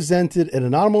represented an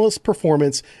anomalous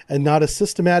performance and not a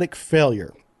systematic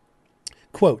failure.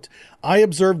 Quote, I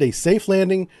observed a safe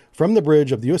landing from the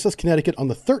bridge of the USS Connecticut on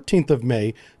the 13th of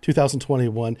May,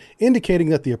 2021, indicating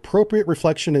that the appropriate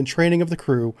reflection and training of the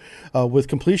crew with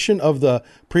completion of the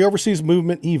Pre-Overseas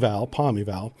Movement Eval, POM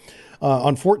Eval,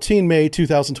 on 14 May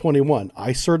 2021.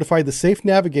 I certified the safe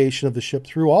navigation of the ship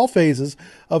through all phases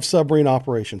of submarine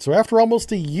operation. So after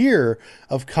almost a year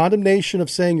of condemnation of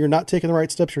saying you're not taking the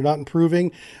right steps, you're not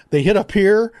improving, they hit up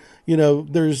here,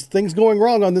 there's things going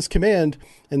wrong on this command.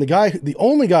 And the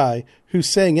only guy who's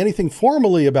saying anything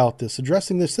formally about this,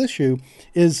 addressing this issue,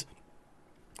 is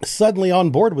suddenly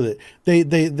on board with it.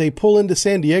 They pull into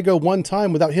San Diego one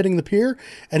time without hitting the pier,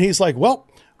 and he's like, well,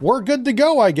 we're good to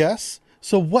go, I guess.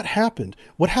 So what happened?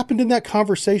 What happened in that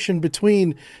conversation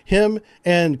between him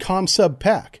and ComSub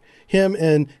PAC, him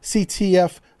and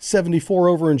CTF 74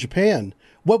 over in Japan?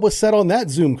 What was said on that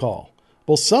Zoom call?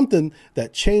 Well, something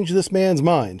that changed this man's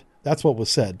mind. That's what was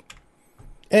said.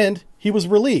 And he was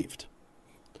relieved.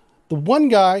 The one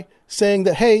guy saying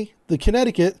that, hey, the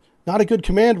Connecticut, not a good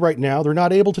command right now, they're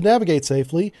not able to navigate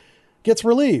safely, gets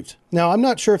relieved. Now, I'm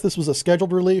not sure if this was a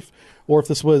scheduled relief or if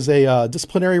this was a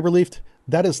disciplinary relief.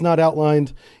 That is not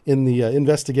outlined in the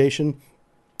investigation.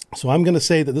 So I'm going to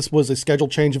say that this was a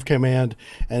scheduled change of command,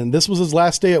 and this was his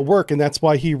last day at work, and that's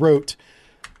why he wrote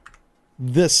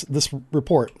this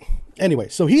report. Anyway,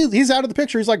 so he's out of the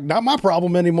picture. He's like, not my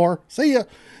problem anymore. See ya.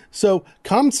 So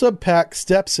ComSub PAC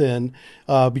steps in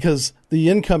because the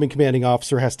incoming commanding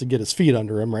officer has to get his feet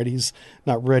under him, right? He's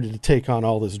not ready to take on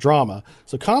all this drama.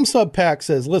 So ComSub PAC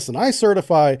says, listen, I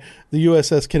certify the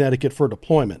USS Connecticut for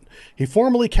deployment. He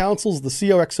formally counsels the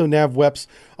COXO Nav WEPS,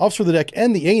 officer of the deck,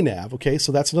 and the ANAV. Okay,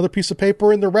 so that's another piece of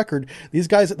paper in the record. These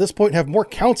guys at this point have more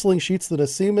counseling sheets than a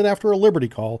seaman after a liberty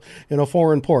call in a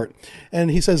foreign port.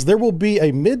 And he says there will be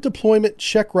a mid-deployment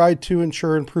check ride to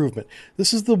ensure improvement.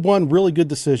 This is the one really good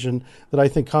decision that I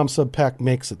think ComSub PAC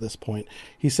makes at this point.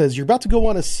 He says, you're about to go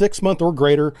on a 6-month or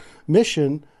greater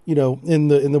mission, in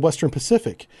the Western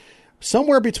Pacific.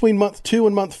 Somewhere between month 2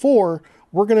 and month 4,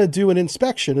 we're going to do an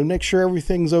inspection and make sure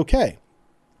everything's okay.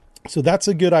 So that's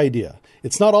a good idea.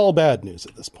 It's not all bad news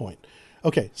at this point.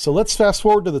 Okay, so let's fast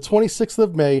forward to the 26th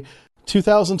of May,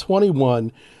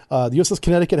 2021. The USS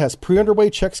Connecticut has pre-underway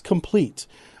checks complete.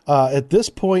 At this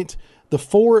point, the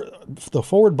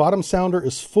forward bottom sounder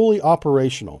is fully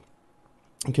operational.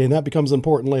 Okay, and that becomes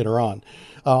important later on.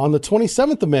 On the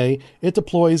 27th of May, it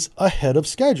deploys ahead of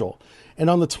schedule.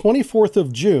 And on the 24th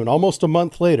of June, almost a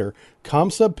month later,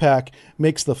 ComSub PAC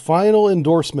makes the final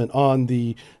endorsement on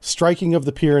the striking of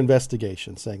the pier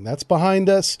investigation, saying that's behind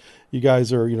us. You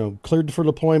guys are, cleared for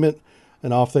deployment,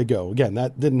 and off they go. Again,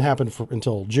 that didn't happen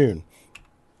until June.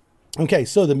 Okay,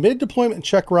 so the mid-deployment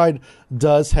check ride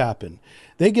does happen.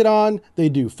 They get on, they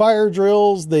do fire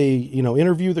drills, they,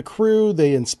 interview the crew,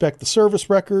 they inspect the service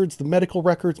records, the medical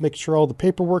records, make sure all the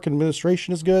paperwork and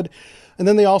administration is good. And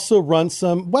then they also run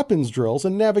some weapons drills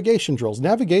and navigation drills.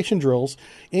 Navigation drills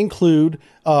include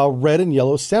red and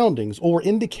yellow soundings or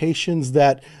indications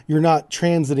that you're not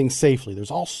transiting safely.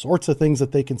 There's all sorts of things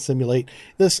that they can simulate.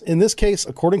 In this case,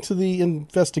 according to the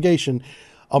investigation,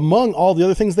 among all the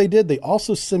other things they did, they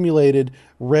also simulated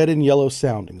red and yellow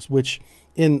soundings, which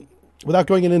without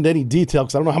going into any detail,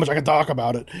 because I don't know how much I can talk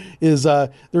about it, is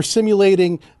they're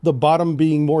simulating the bottom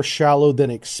being more shallow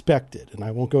than expected. And I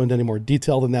won't go into any more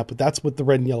detail than that, but that's what the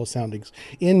red and yellow soundings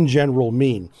in general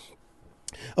mean.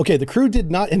 Okay, the crew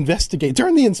did not investigate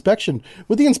during the inspection.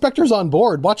 With the inspectors on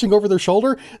board, watching over their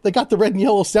shoulder, they got the red and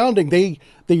yellow sounding. They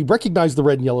recognized the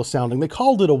red and yellow sounding. They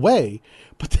called it away,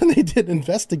 but then they didn't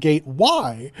investigate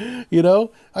why.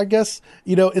 I guess,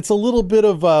 it's a little bit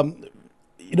of,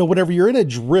 whenever you're in a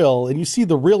drill and you see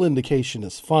the real indication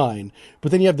is fine,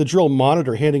 but then you have the drill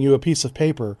monitor handing you a piece of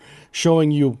paper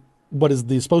showing you what is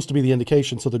supposed to be the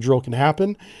indication so the drill can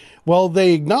happen. Well,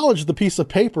 they acknowledged the piece of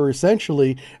paper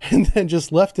essentially and then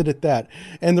just left it at that.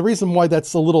 And the reason why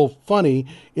that's a little funny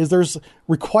is there's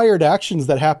required actions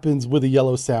that happens with a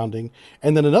yellow sounding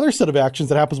and then another set of actions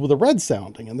that happens with a red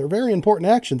sounding. And they're very important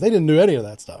actions. They didn't do any of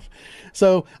that stuff.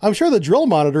 So I'm sure the drill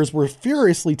monitors were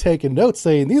furiously taking notes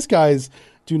saying these guys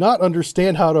do not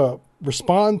understand how to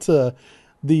respond to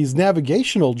these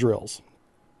navigational drills.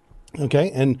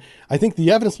 Okay, and I think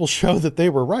the evidence will show that they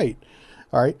were right.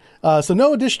 All right, so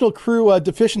no additional crew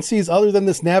deficiencies other than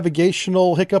this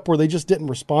navigational hiccup where they just didn't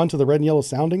respond to the red and yellow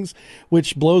soundings,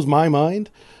 which blows my mind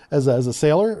as a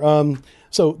sailor.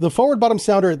 So the forward bottom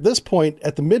sounder at this point,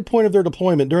 at the midpoint of their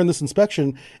deployment during this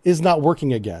inspection, is not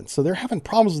working again. So they're having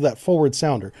problems with that forward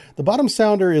sounder. The bottom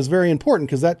sounder is very important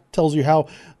because that tells you how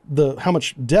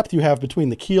much depth you have between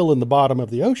the keel and the bottom of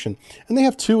the ocean. And they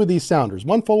have two of these sounders,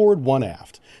 one forward, one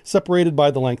aft, separated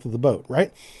by the length of the boat,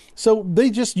 right? So they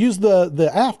just use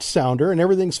the aft sounder and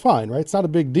everything's fine, right? It's not a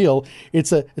big deal.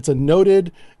 It's a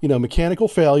noted, mechanical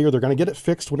failure. They're going to get it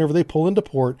fixed whenever they pull into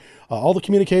port. All the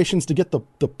communications to get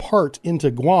the part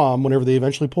into Guam whenever they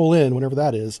eventually pull in, whenever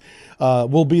that is,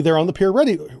 will be there on the pier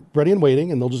ready and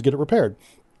waiting, and they'll just get it repaired.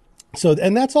 So,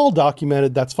 and that's all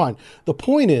documented. That's fine. The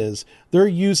point is they're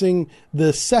using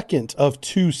the second of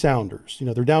two sounders.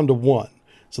 They're down to one.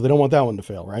 So they don't want that one to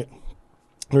fail, right?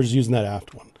 They're just using that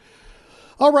aft one.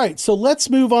 All right, so let's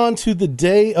move on to the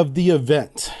day of the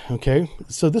event, okay?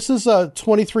 So this is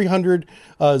 2300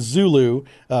 Zulu,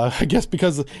 I guess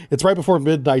because it's right before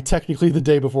midnight, technically the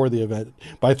day before the event,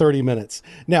 by 30 minutes.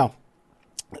 Now,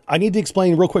 I need to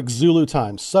explain real quick Zulu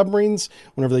time. Submarines,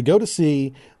 whenever they go to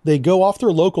sea, they go off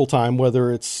their local time,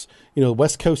 whether it's,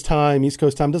 West Coast time, East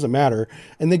Coast time, doesn't matter,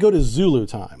 and they go to Zulu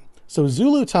time. So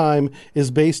Zulu time is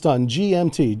based on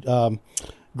GMT,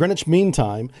 Greenwich Mean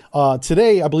Time.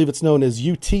 Today, I believe it's known as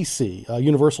UTC,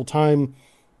 Universal Time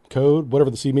Code, whatever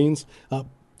the C means.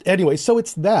 Anyway, so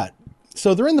it's that.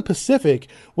 So they're in the Pacific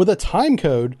with a time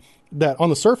code that on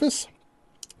the surface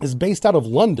is based out of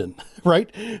London, right?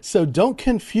 So don't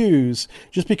confuse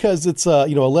just because it's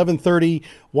 11:30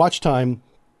 watch time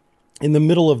in the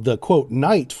middle of the quote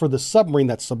night for the submarine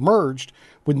that's submerged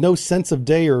with no sense of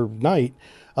day or night.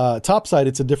 Topside,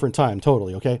 it's a different time,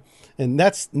 totally, okay? And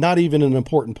that's not even an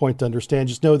important point to understand.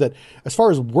 Just know that as far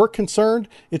as we're concerned,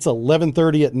 it's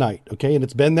 11:30 at night, okay? And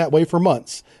it's been that way for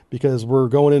months because we're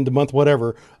going into month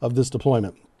whatever of this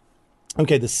deployment.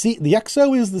 Okay, the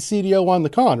XO is the CDO on the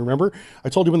con. Remember, I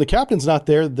told you when the captain's not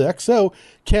there, the XO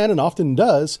can and often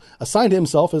does assign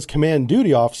himself as command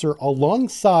duty officer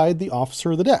alongside the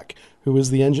officer of the deck, who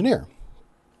is the engineer.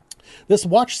 This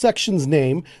watch section's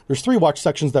name, there's 3 watch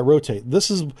sections that rotate. This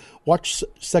is watch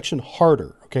section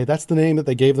harder. Okay, that's the name that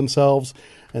they gave themselves,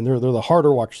 and they're the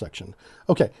harder watch section.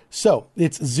 Okay, so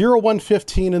it's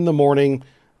 01:15 in the morning.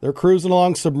 They're cruising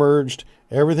along submerged.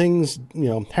 Everything's,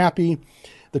 happy.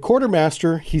 The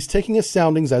quartermaster, he's taking his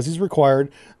soundings as he's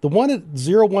required. The one at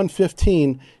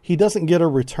 01:15, he doesn't get a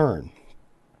return.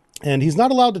 And he's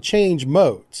not allowed to change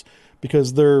modes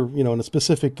because they're,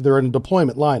 they're in a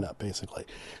deployment lineup, basically.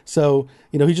 So,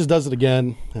 he just does it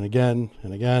again and again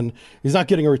and again. He's not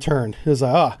getting a return. He's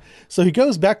like, So he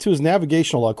goes back to his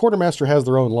navigational log. Quartermaster has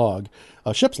their own log,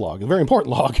 a ship's log, a very important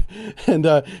log. And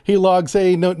he logs,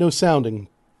 hey, no sounding.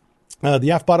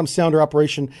 The aft bottom sounder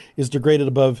operation is degraded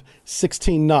above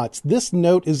 16 knots. This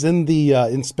note is in the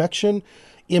inspection,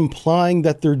 implying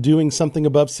that they're doing something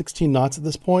above 16 knots at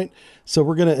this point. So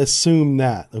we're going to assume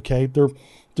that, okay? They're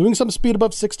doing some speed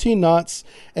above 16 knots,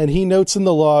 and he notes in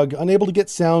the log, unable to get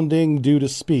sounding due to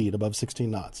speed above 16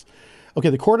 knots. Okay,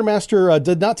 the quartermaster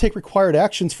did not take required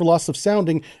actions for loss of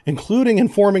sounding, including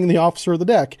informing the officer of the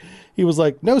deck. He was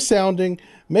like, no sounding,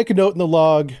 make a note in the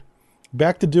log,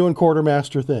 back to doing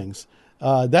quartermaster things.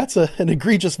 That's an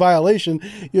egregious violation.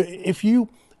 If you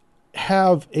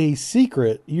have a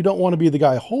secret, you don't want to be the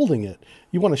guy holding it.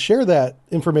 You want to share that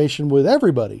information with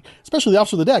everybody, especially the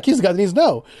officer of the deck. He's the guy that needs to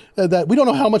know that we don't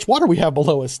know how much water we have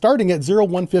below us, starting at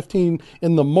 01:15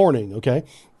 in the morning, okay?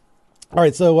 All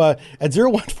right, so at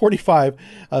 01:45,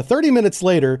 30 minutes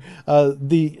later,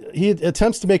 he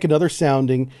attempts to make another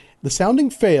sounding. The sounding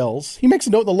fails. He makes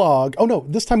a note in the log. Oh, no,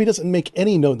 this time he doesn't make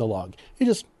any note in the log. He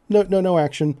just no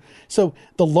action. So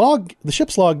the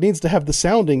ship's log needs to have the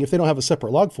sounding, if they don't have a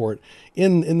separate log for it,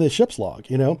 in the ship's log,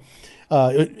 you know.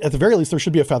 At the very least, there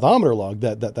should be a fathometer log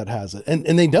that has it.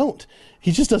 And they don't.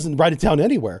 He just doesn't write it down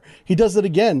anywhere. He does it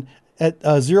again at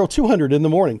 0200 in the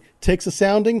morning. Takes a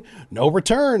sounding, no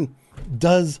return.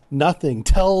 Does nothing,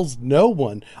 tells no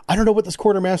one. I don't know what this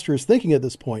quartermaster is thinking at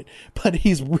this point, but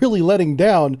he's really letting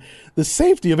down the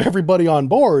safety of everybody on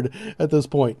board at this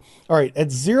point. All right, at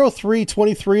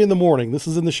 03:23 in the morning, this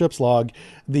is in the ship's log,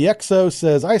 the XO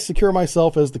says, I secure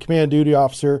myself as the command duty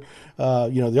officer.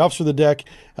 The officer of the deck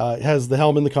has the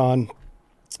helm in the con,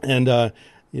 and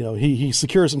he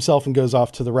secures himself and goes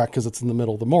off to the wreck because it's in the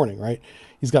middle of the morning, right?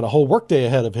 He's got a whole workday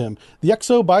ahead of him. The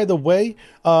XO, by the way,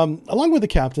 along with the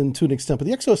captain to an extent, but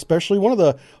the XO especially, one of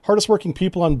the hardest working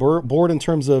people on board in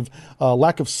terms of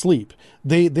lack of sleep.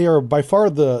 They are by far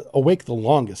awake the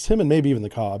longest, him and maybe even the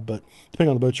Cobb, but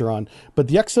depending on the boat you're on. But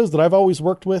the XOs that I've always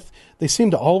worked with, they seem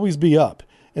to always be up.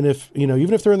 And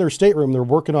even if they're in their stateroom, they're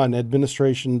working on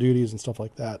administration duties and stuff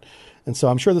like that. And so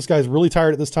I'm sure this guy's really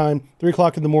tired at this time, 3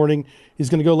 o'clock in the morning.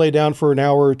 He's going to go lay down for an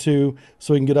hour or two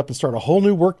so he can get up and start a whole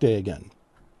new workday again.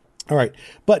 All right.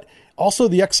 But also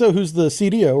the XO, who's the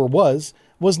CDO or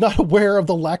was not aware of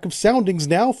the lack of soundings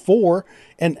now for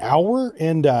an hour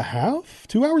and a half,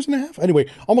 2 hours and a half. Anyway,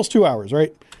 almost 2 hours,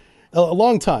 right? A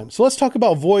long time. So let's talk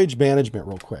about voyage management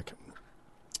real quick.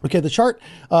 Okay, the chart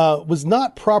was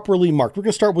not properly marked. We're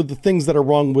going to start with the things that are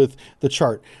wrong with the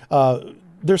chart.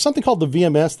 There's something called the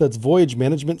VMS, that's Voyage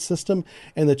Management System,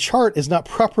 and the chart is not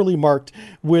properly marked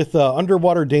with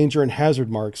underwater danger and hazard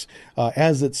marks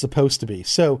as it's supposed to be.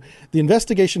 So the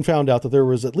investigation found out that there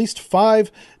was at least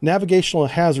 5 navigational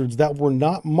hazards that were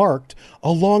not marked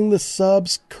along the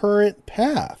sub's current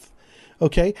path.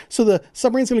 Okay, so the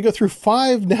submarine's going to go through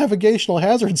 5 navigational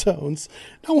hazard zones,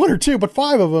 not 1 or 2, but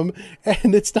 5 of them,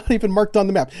 and it's not even marked on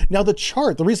the map. Now the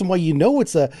chart, the reason why you know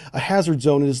it's a hazard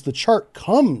zone is the chart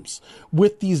comes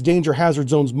with these danger hazard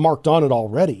zones marked on it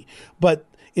already, but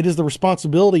it is the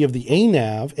responsibility of the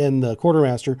ANAV and the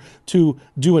quartermaster to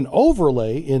do an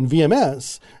overlay in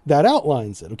VMS that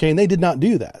outlines it, okay, and they did not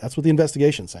do that. That's what the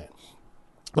investigation's saying.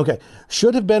 Okay,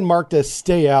 should have been marked as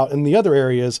stay out, and the other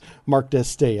areas marked as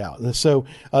stay out. So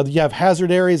you have hazard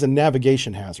areas and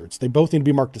navigation hazards. They both need to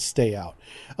be marked as stay out.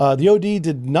 The OD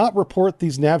did not report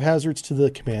these nav hazards to the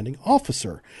commanding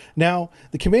officer. Now,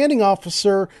 the commanding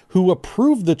officer who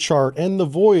approved the chart and the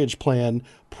voyage plan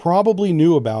probably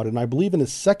knew about it, and I believe in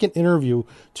his second interview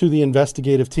to the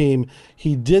investigative team,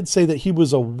 he did say that he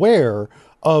was aware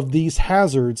of these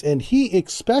hazards, and he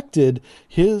expected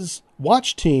his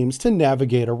watch teams to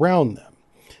navigate around them.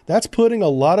 That's putting a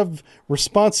lot of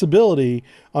responsibility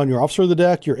on your officer of the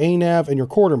deck, your ANAV, and your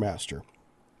quartermaster.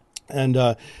 And,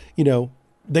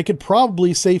 they could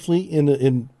probably safely,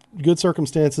 in good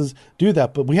circumstances, do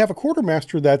that. But we have a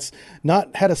quartermaster that's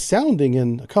not had a sounding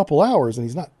in a couple hours, and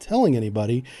he's not telling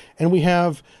anybody. And we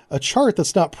have a chart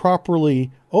that's not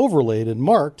properly overlaid and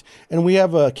marked. And we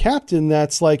have a captain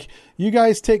that's like, you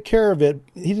guys take care of it.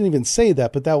 He didn't even say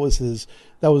that, but that was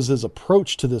his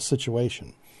approach to this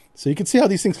situation. So you can see how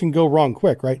these things can go wrong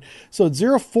quick, right? So at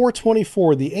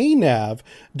 0424, the ANAV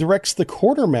directs the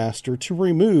quartermaster to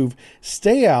remove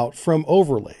stay out from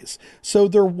overlays. So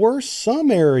there were some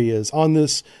areas on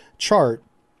this chart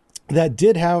that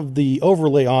did have the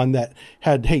overlay on that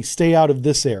had, hey, stay out of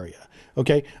this area.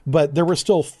 Okay. But there were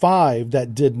still 5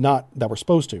 that did not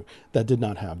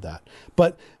have that.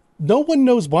 But no one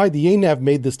knows why the ANAV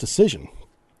made this decision.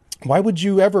 Why would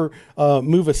you ever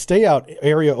move a stay out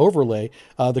area overlay?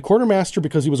 The quartermaster,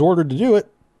 because he was ordered to do it,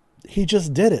 he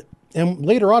just did it. And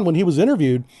later on, when he was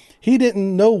interviewed, he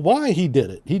didn't know why he did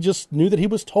it. He just knew that he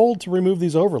was told to remove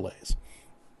these overlays.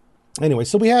 Anyway,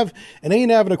 so we have an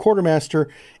ANAV and a quartermaster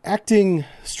acting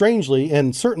strangely,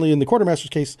 and certainly in the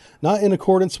quartermaster's case, not in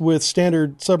accordance with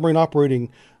standard submarine operating,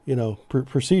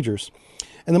 procedures.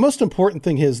 And the most important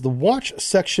thing is the watch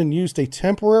section used a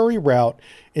temporary route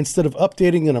instead of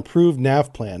updating an approved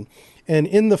nav plan. And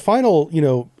in the final,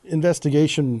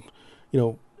 investigation,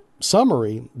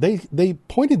 summary, they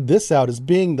pointed this out as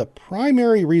being the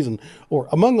primary reason, or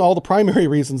among all the primary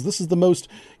reasons, this is the most,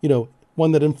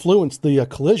 one that influenced the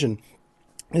collision,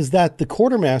 is that the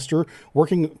quartermaster,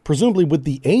 working presumably with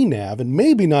the ANAV and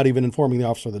maybe not even informing the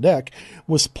officer of the deck,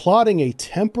 was plotting a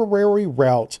temporary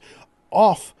route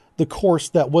off the course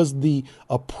that was the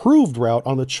approved route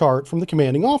on the chart from the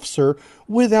commanding officer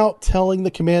without telling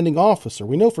the commanding officer.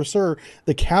 We know for sure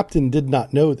the captain did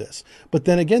not know this. But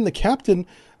then again, the captain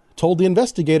told the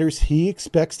investigators he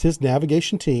expects his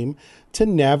navigation team to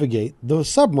navigate the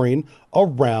submarine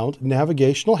around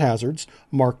navigational hazards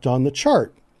marked on the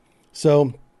chart.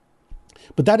 So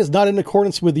But that is not in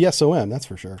accordance with the SOM, that's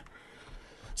for sure.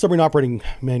 Submarine Operating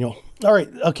Manual. All right,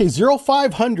 okay,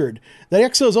 0500. The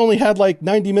XO's only had like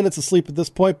 90 minutes of sleep at this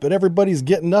point, but everybody's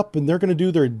getting up and they're going to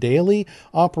do their daily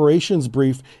operations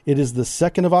brief. It is the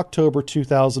 2nd of October,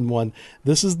 2001.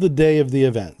 This is the day of the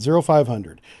event,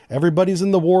 0500. Everybody's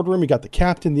in the wardroom. You got the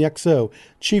captain, the XO,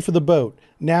 chief of the boat,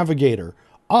 navigator,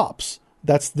 ops.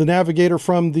 That's the navigator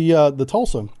from the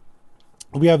Tulsa.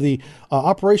 We have the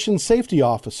operations safety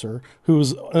officer,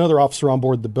 who's another officer on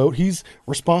board the boat. He's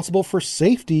responsible for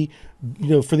safety,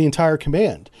 for the entire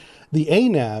command. The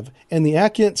ANAV and the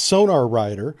ACINT sonar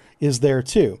rider is there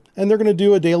too. And they're going to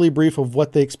do a daily brief of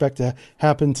what they expect to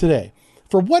happen today.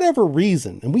 For whatever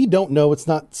reason, and we don't know, it's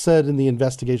not said in the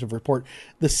investigation report,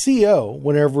 the CO,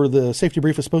 whenever the safety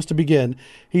brief is supposed to begin,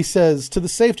 he says to the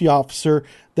safety officer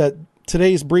that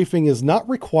today's briefing is not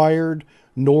required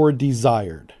nor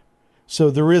desired. So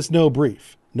there is no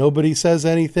brief. Nobody says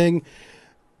anything.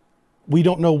 We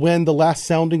don't know when the last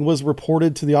sounding was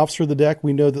reported to the officer of the deck.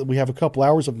 We know that we have a couple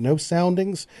hours of no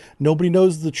soundings. Nobody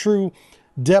knows the true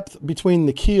depth between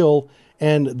the keel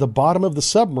and the bottom of the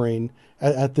submarine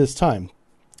at this time.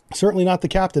 Certainly not the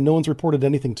captain. No one's reported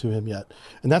anything to him yet.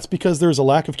 And that's because there's a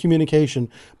lack of communication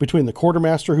between the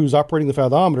quartermaster who's operating the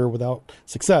fathometer without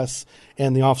success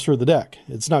and the officer of the deck.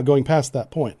 It's not going past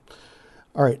that point.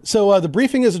 All right, so the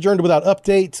briefing is adjourned without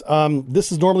update.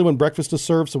 This is normally when breakfast is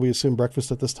served, so we assume breakfast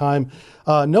at this time.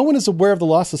 No one is aware of the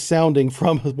loss of sounding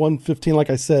from 115, like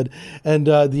I said. And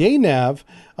the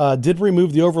ANAV did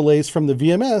remove the overlays from the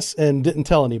VMS and didn't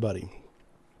tell anybody.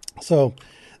 So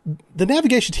the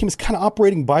navigation team is kind of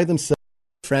operating by themselves.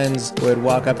 Friends would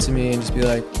walk up to me and just be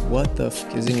like, "What the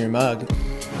f*** is in your mug?"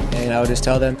 And I would just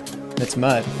tell them, "It's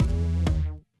mud."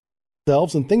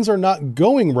 And things are not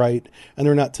going right, and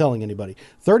they're not telling anybody.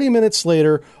 30 minutes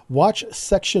later, watch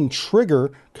section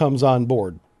trigger comes on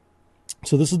board.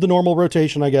 So this is the normal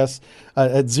rotation, I guess.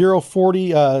 At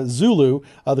 040 Zulu,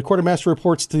 the quartermaster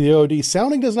reports to the OD,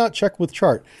 sounding does not check with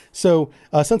chart. So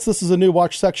since this is a new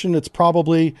watch section, it's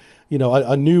probably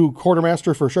a new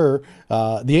quartermaster for sure.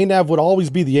 The ANAV would always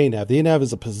be the ANAV. The ANAV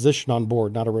is a position on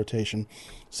board, not a rotation.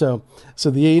 So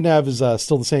the ANAV is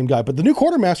still the same guy. But the new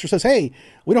quartermaster says, "Hey,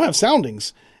 we don't have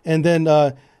soundings." And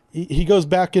then he goes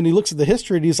back and he looks at the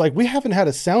history and he's like, "We haven't had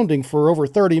a sounding for over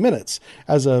 30 minutes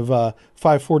as of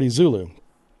 540 Zulu."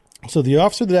 So the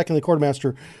officer of the deck and the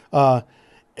quartermaster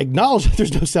acknowledge that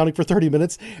there's no sounding for 30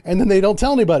 minutes, and then they don't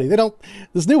tell anybody.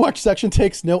 This new watch section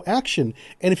takes no action.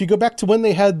 And if you go back to when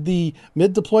they had the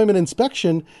mid-deployment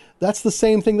inspection, that's the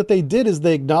same thing that they did, is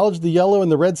they acknowledged the yellow and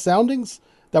the red soundings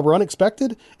that were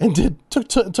unexpected and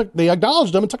they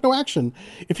acknowledged them and took no action.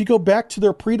 If you go back to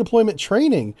their pre-deployment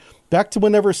training, back to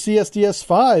whenever CSDS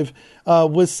 5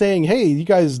 was saying, "Hey, you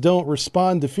guys don't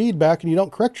respond to feedback and you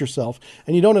don't correct yourself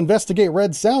and you don't investigate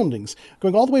red soundings,"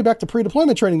 going all the way back to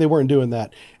pre-deployment training, they weren't doing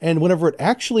that. And whenever it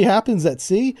actually happens at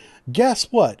sea, guess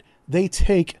what? They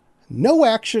take no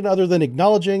action other than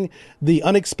acknowledging the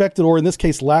unexpected, or in this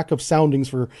case, lack of soundings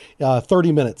for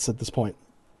 30 minutes at this point.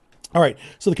 All right,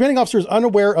 so the commanding officer is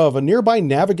unaware of a nearby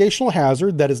navigational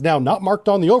hazard that is now not marked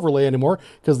on the overlay anymore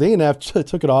because the ANAV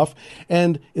took it off,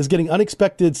 and is getting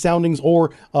unexpected soundings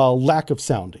or lack of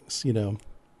soundings.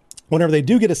 Whenever they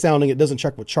do get a sounding, it doesn't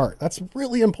check with chart. That's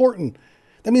really important.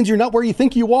 That means you're not where you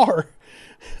think you are.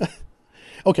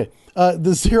 Okay,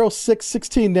 the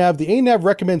 0616 nav, the ANAV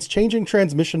recommends changing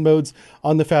transmission modes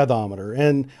on the fathometer,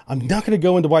 and I'm not going to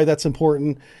go into why that's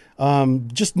important.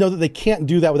 Just know that they can't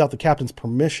do that without the captain's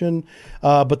permission.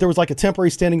 But there was like a temporary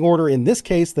standing order in this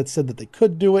case that said that they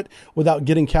could do it without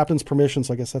getting captain's permission.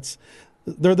 So I guess that's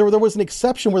there was an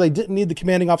exception where they didn't need the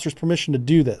commanding officer's permission to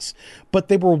do this, but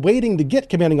they were waiting to get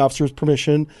commanding officer's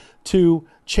permission to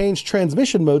change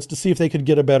transmission modes to see if they could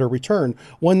get a better return,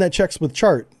 one that checks with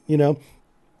chart,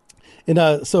 And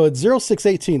so at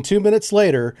 0618, 2 minutes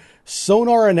later,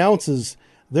 sonar announces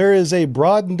there is a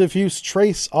broad and diffuse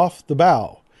trace off the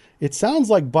bow. It sounds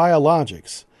like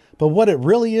biologics, but what it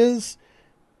really is,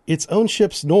 its own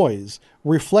ship's noise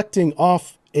reflecting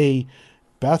off a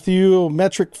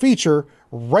bathymetric feature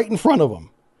right in front of them,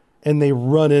 and they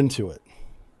run into it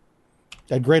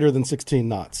at greater than 16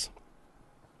 knots.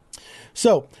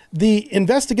 So the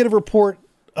investigative report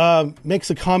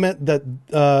makes a comment that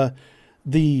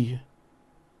the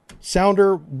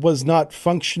sounder was not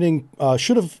functioning,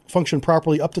 should have functioned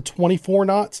properly up to 24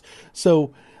 knots.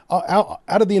 So out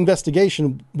of the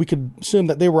investigation, we could assume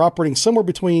that they were operating somewhere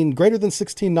between greater than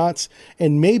 16 knots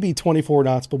and maybe 24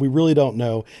 knots, but we really don't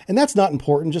know. And that's not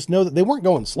important. Just know that they weren't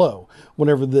going slow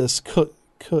whenever this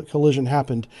collision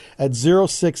happened at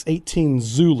 0618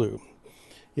 Zulu.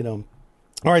 All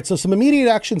right, so some immediate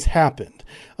actions happened.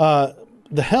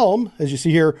 the helm, as you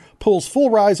see here, pulls full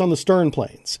rise on the stern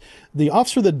planes. The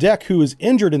officer of the deck who is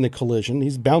injured in the collision,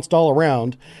 he's bounced all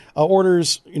around,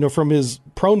 orders, from his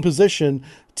prone position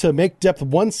to make depth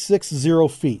 160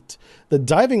 feet. The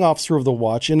diving officer of the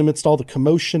watch, in amidst all the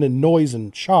commotion and noise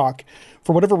and shock,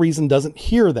 for whatever reason doesn't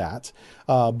hear that,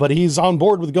 but he's on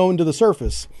board with going to the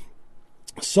surface.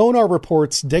 Sonar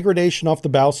reports degradation off the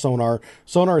bow sonar.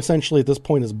 Sonar essentially at this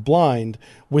point is blind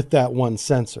with that one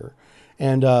sensor.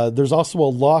 And there's also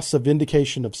a loss of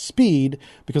indication of speed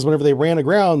because whenever they ran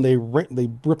aground, they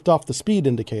ripped off the speed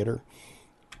indicator.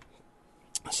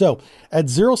 So at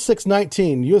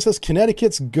 0619, USS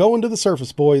Connecticut's going to the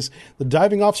surface, boys. The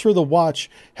diving officer of the watch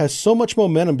has so much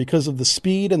momentum because of the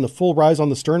speed and the full rise on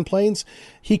the stern planes,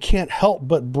 he can't help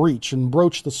but breach and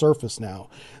broach the surface now.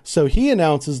 So he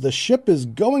announces the ship is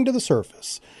going to the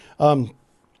surface.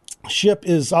 Ship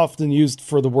is often used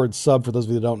for the word sub, for those of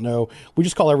you that don't know. We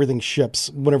just call everything ships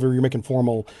whenever you're making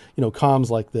formal, comms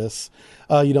like this.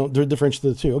 You don't differentiate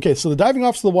the two. Okay, so the diving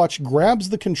officer of the watch grabs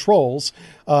the controls,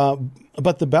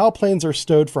 but the bow planes are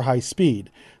stowed for high speed.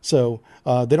 So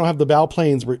they don't have the bow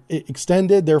planes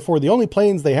extended. Therefore, the only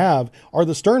planes they have are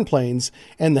the stern planes,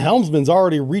 and the helmsman's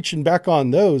already reaching back on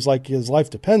those like his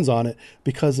life depends on it,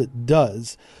 because it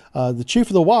does. The chief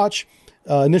of the watch,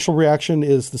 initial reaction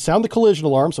is to sound the collision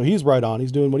alarm. So he's right on.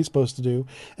 He's doing what he's supposed to do.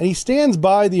 And he stands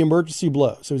by the emergency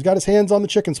blow. So he's got his hands on the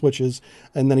chicken switches,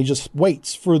 and then he just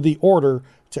waits for the order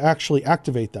to actually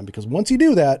activate them. Because once you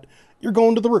do that, you're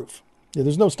going to the roof. Yeah,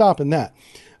 there's no stopping that.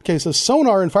 Okay, so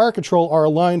sonar and fire control are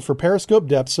aligned for periscope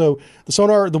depth. So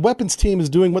the weapons team is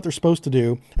doing what they're supposed to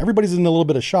do. Everybody's in a little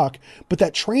bit of shock, but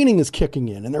that training is kicking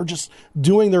in, and they're just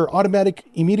doing their automatic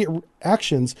immediate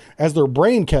actions as their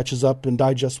brain catches up and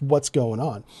digests what's going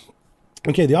on.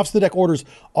 Okay, the officer of the deck orders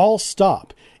all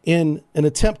stop in an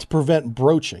attempt to prevent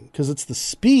broaching, because it's the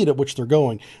speed at which they're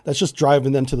going that's just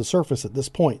driving them to the surface at this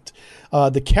point.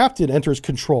 The captain enters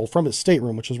control from his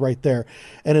stateroom, which is right there,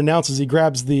 and announces, he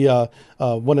grabs the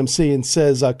 1MC and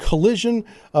says, collision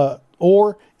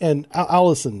or an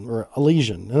Allison or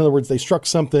Elysian. In other words, they struck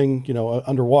something,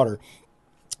 underwater.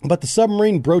 But the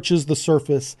submarine broaches the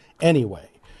surface anyway.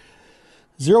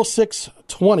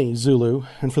 0620 Zulu,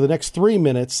 and for the next 3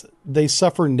 minutes, they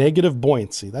suffer negative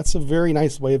buoyancy. That's a very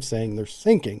nice way of saying they're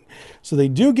sinking. So they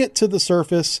do get to the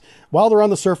surface. While they're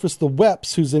on the surface, the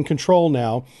WEPS, who's in control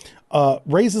now,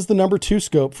 raises the number 2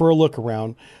 scope for a look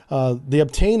around. They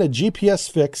obtain a GPS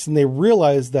fix, and they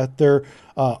realize that they're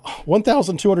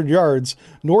 1,200 yards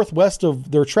northwest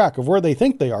of their track of where they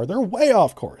think they are. They're way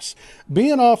off course.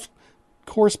 Being off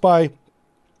course by,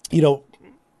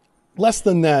 less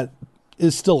than that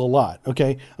is still a lot.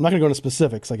 Okay. I'm not going to go into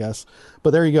specifics, I guess,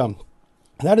 but there you go.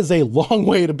 That is a long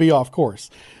way to be off course.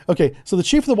 Okay. So the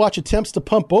chief of the watch attempts to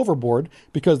pump overboard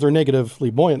because they're negatively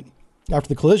buoyant after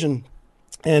the collision.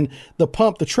 And the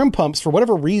trim pumps, for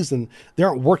whatever reason, they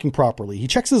aren't working properly. He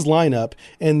checks his lineup,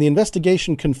 and the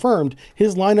investigation confirmed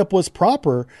his lineup was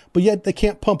proper, but yet they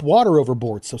can't pump water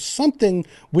overboard. So something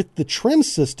with the trim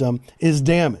system is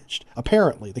damaged.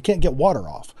 Apparently, they can't get water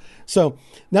off. So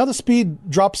now the speed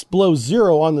drops below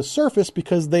 0 on the surface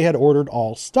because they had ordered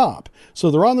all stop. So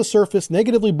they're on the surface,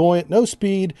 negatively buoyant, no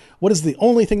speed. What is the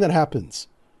only thing that happens?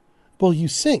 Well, you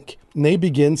sink, and they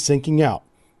begin sinking out.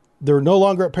 They're no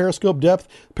longer at periscope depth.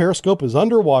 Periscope is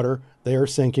underwater. They are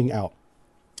sinking out.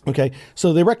 Okay,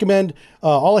 so they recommend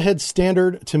all ahead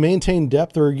standard to maintain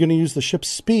depth. They're going to use the ship's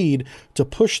speed to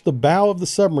push the bow of the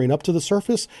submarine up to the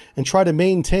surface and try to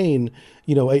maintain,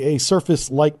 a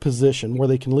surface-like position where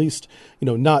they can at least,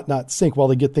 not sink while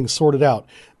they get things sorted out.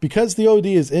 Because the OD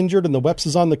is injured and the WEPS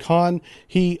is on the con,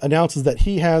 he announces that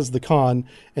he has the con,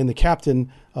 and the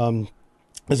captain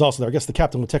is also there. I guess the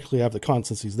captain would technically have the con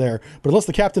since he's there. But unless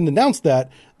the captain announced that,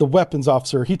 the weapons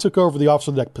officer, he took over the officer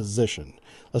of the deck position.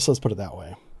 Let's put it that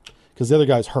way, because the other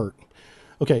guy's hurt.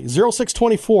 Okay,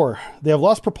 0624, they have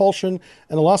lost propulsion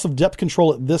and a loss of depth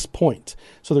control at this point.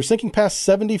 So they're sinking past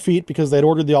 70 feet because they had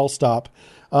ordered the all stop.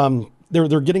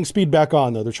 They're getting speed back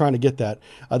on, though. They're trying to get that.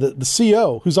 The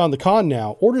CO, who's on the con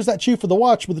now, orders that chief of the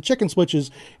watch with the chicken switches.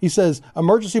 He says,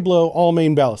 emergency blow all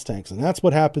main ballast tanks. And that's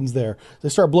what happens there. They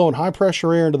start blowing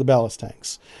high-pressure air into the ballast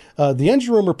tanks. The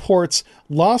engine room reports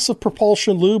loss of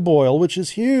propulsion lube oil, which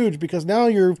is huge because now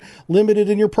you're limited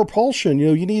in your propulsion.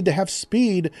 You need to have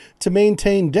speed to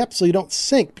maintain depth so you don't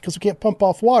sink because we can't pump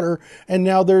off water. And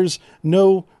now there is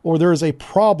a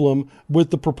problem with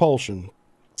the propulsion.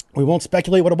 We won't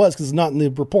speculate what it was because it's not in the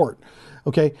report.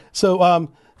 Okay, so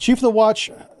chief of the watch,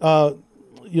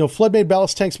 flood made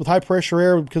ballast tanks with high pressure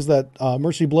air because of that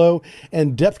emergency blow,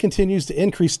 and depth continues to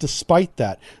increase despite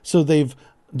that. So they've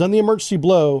done the emergency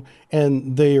blow,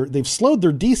 and they've slowed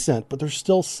their descent, but they're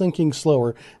still sinking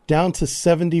slower, down to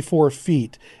 74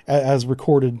 feet as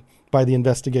recorded by the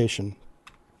investigation.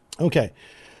 Okay,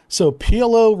 so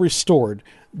PLO restored.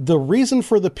 The reason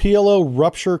for the PLO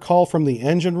rupture call from the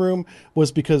engine room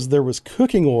was because there was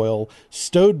cooking oil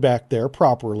stowed back there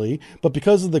properly, but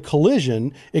because of the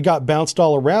collision, it got bounced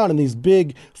all around, and these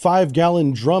big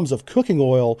 5-gallon drums of cooking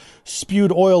oil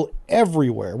spewed oil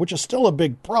everywhere, which is still a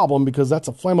big problem because that's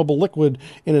a flammable liquid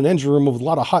in an engine room with a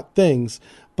lot of hot things.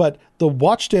 But the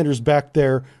watchstanders back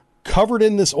there, covered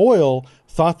in this oil,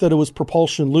 thought that it was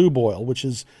propulsion lube oil, which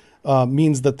is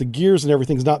means that the gears and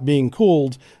everything's not being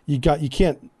cooled. You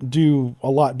can't do a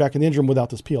lot back in the engine room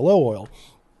without this PLO oil.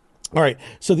 All right,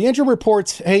 so the engine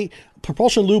reports, hey,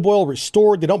 propulsion lube oil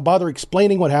restored. They don't bother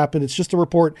explaining what happened. It's just a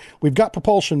report. We've got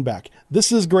propulsion back.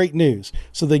 This is great news.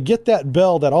 So they get that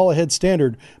bell, that all-ahead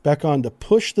standard, back on to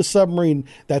push the submarine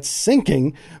that's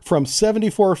sinking from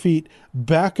 74 feet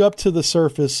back up to the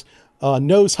surface,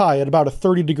 nose high at about a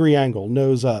 30-degree angle,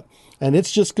 nose up. And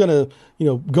it's just going to,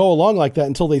 go along like that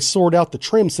until they sort out the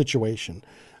trim situation.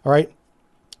 All right.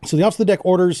 So the officer of the deck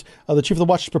orders the chief of the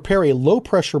watch to prepare a low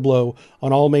pressure blow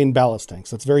on all main ballast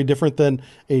tanks. That's very different than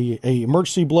a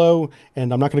emergency blow.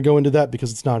 And I'm not going to go into that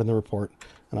because it's not in the report.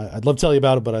 And I'd love to tell you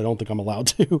about it, but I don't think I'm allowed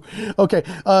to. Okay.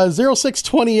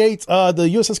 0628, the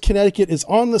USS Connecticut is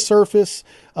on the surface.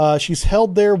 She's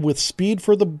held there with speed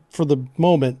for the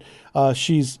moment.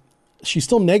 She's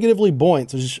still negatively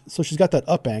buoyant, so she's got that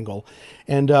up angle.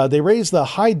 And they raise the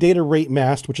high data rate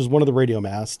mast, which is one of the radio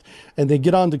masts, and they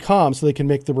get onto comm so they can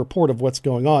make the report of what's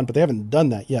going on, but they haven't done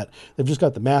that yet. They've just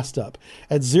got the mast up.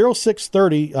 At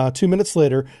 0630, 2 minutes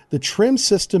later, the trim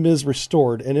system is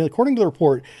restored, and according to the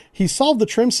report, he solved the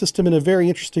trim system in a very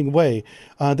interesting way.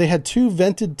 They had 2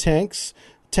 vented tanks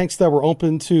that were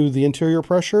open to the interior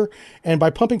pressure. And by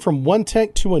pumping from one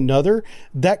tank to another,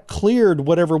 that cleared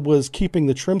whatever was keeping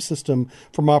the trim system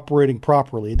from operating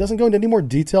properly. It doesn't go into any more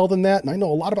detail than that. And I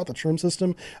know a lot about the trim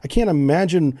system. I can't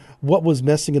imagine what was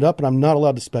messing it up, and I'm not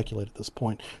allowed to speculate at this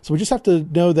point. So we just have to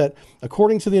know that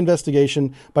according to the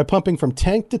investigation, by pumping from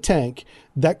tank to tank,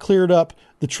 that cleared up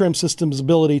the trim system's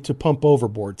ability to pump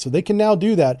overboard. So they can now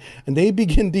do that, and they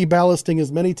begin deballasting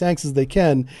as many tanks as they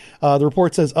can. The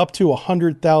report says up to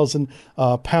 100,000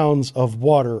 pounds of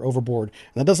water overboard.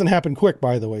 And that doesn't happen quick,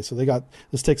 by the way, so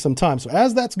this takes some time. So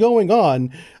as that's going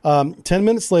on, 10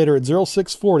 minutes later at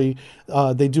 0640,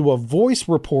 they do a voice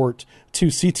report to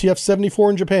CTF 74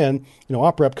 in Japan,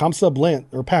 OPREP, ComSub Lant,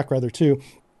 or PAC rather, too,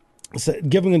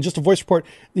 giving them just a voice report,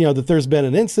 that there's been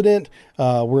an incident.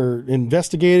 We're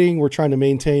investigating. We're trying to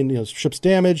maintain, ship's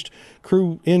damaged,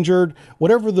 crew injured,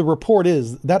 whatever the report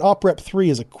is. That OPREP 3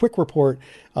 is a quick report,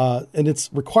 and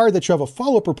it's required that you have a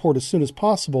follow-up report as soon as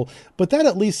possible. But that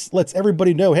at least lets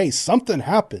everybody know, hey, something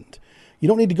happened. You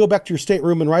don't need to go back to your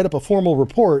stateroom and write up a formal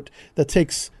report that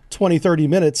takes 20, 30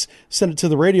 minutes, send it to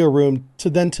the radio room to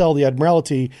then tell the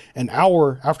Admiralty an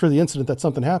hour after the incident that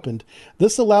something happened.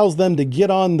 This allows them to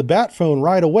get on the bat phone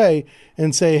right away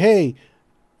and say, hey,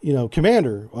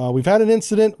 Commander, we've had an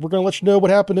incident. We're going to let you know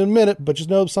what happened in a minute, but just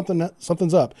know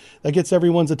something's up. That gets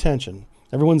everyone's attention.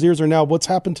 Everyone's ears are now, what's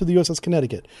happened to the USS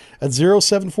Connecticut? At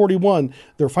 0741,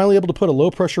 they're finally able to put a low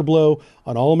pressure blow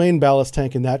on all main ballast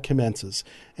tank, and that commences.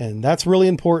 And that's really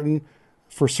important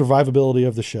for survivability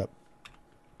of the ship.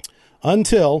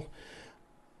 Until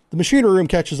the machinery room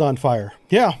catches on fire.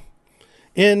 Yeah.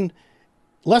 In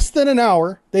less than an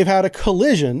hour, they've had a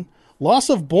collision, loss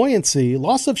of buoyancy,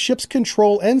 loss of ship's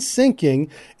control and sinking,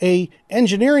 a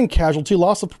engineering casualty,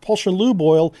 loss of propulsion lube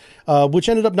oil, which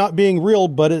ended up not being real,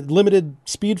 but it limited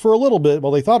speed for a little bit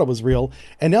while they thought it was real.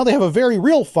 And now they have a very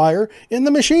real fire in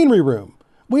the machinery room.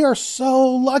 We are so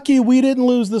lucky we didn't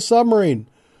lose the submarine.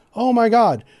 Oh my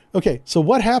God. Okay, so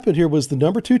what happened here was the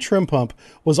number 2 trim pump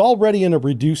was already in a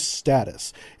reduced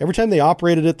status. Every time they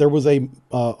operated it, there was a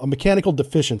mechanical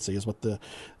deficiency, is what the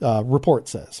report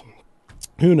says.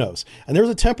 Who knows? And there's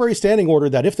a temporary standing order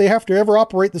that if they have to ever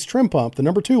operate this trim pump, the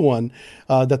number 2 one,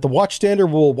 that the watchstander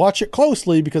will watch it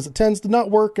closely because it tends to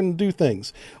not work and do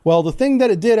things. Well, the thing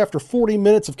that it did after 40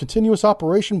 minutes of continuous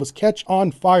operation was catch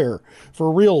on fire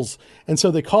for reals. And so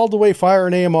they called away fire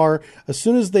and AMR. As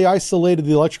soon as they isolated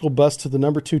the electrical bus to the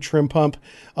number 2 trim pump,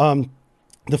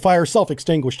 the fire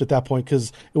self-extinguished at that point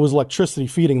because it was electricity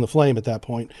feeding the flame at that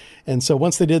point. And so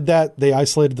once they did that, they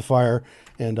isolated the fire,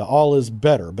 and all is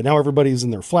better. But now everybody's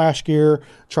in their flash gear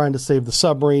trying to save the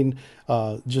submarine.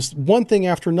 just one thing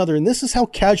after another. And this is how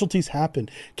casualties happen.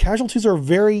 Casualties are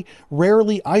very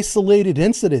rarely isolated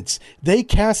incidents. They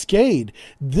cascade.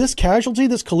 This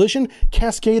collision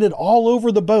cascaded all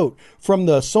over the boat, from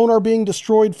the sonar being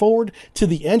destroyed forward, to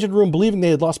the engine room believing they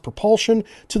had lost propulsion,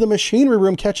 to the machinery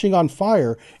room catching on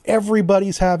fire.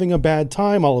 Everybody's having a bad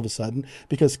time all of a sudden,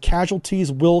 because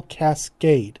casualties will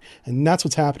cascade. And that's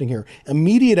what's happening here.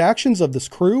 Immediate actions of this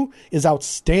crew is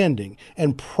outstanding,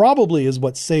 and probably is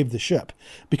what saved the ship,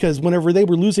 because whenever they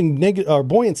were losing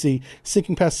buoyancy,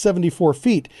 sinking past 74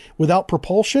 feet without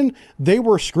propulsion, they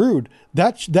were screwed.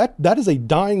 That is a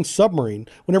dying submarine.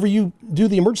 Whenever you do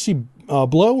the emergency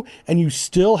blow and you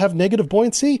still have negative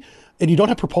buoyancy and you don't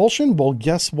have propulsion, well,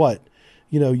 guess what?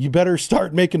 You better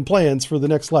start making plans for the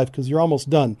next life, because you're almost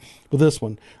done with this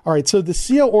one. All right, so the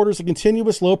CO orders a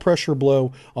continuous low pressure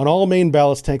blow on all main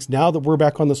ballast tanks now that we're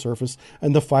back on the surface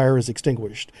and the fire is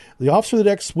extinguished. The officer of the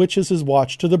deck switches his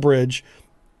watch to the bridge,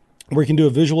 where he can do a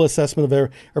visual assessment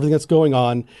of everything that's going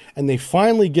on, and they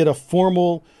finally get a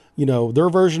formal, their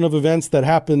version of events that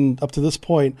happened up to this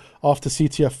point off to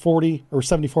CTF 40 or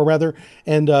 74 rather.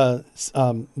 And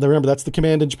remember, that's the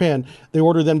command in Japan. They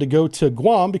order them to go to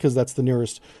Guam, because that's the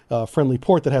nearest friendly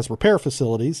port that has repair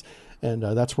facilities. And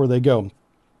that's where they go.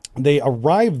 They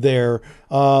arrive there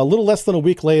a little less than a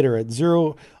week later at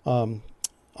on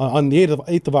the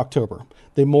 8th of October.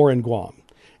 They moor in Guam.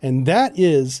 And that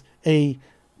is a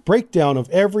breakdown of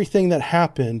everything that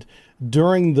happened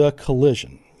during the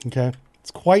collision. Okay. It's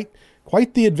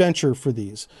quite the adventure for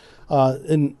these.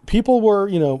 And people were,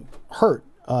 hurt.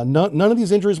 None of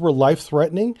these injuries were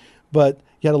life-threatening, but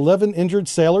you had 11 injured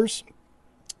sailors,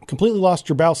 completely lost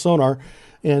your bow sonar,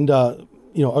 and,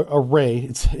 array.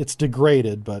 It's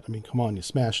degraded, but, I mean, come on, you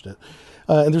smashed it.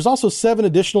 And there's also 7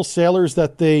 additional sailors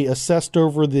that they assessed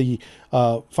over the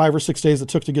 5 or 6 days it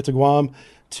took to get to Guam,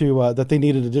 that they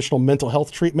needed additional mental health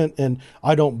treatment. And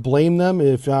I don't blame them.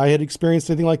 If I had experienced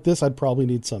anything like this, I'd probably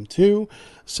need some too.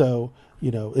 So,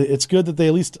 it's good that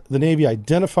at least the Navy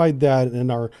identified that,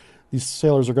 and these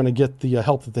sailors are going to get the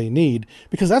help that they need,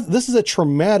 because this is a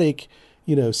traumatic,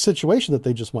 situation that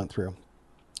they just went through.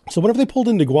 So whenever they pulled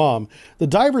into Guam, the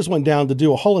divers went down to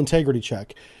do a hull integrity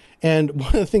check. And one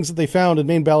of the things that they found in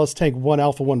main ballast tank 1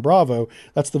 Alpha 1 Bravo,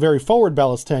 that's the very forward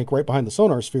ballast tank right behind the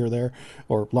sonar sphere there,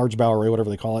 or large bow array,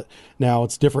 whatever they call it. Now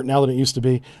it's different now than it used to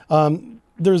be.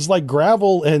 There's like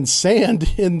gravel and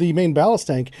sand in the main ballast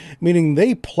tank, meaning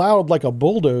they plowed like a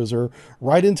bulldozer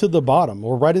right into the bottom,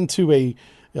 or right into a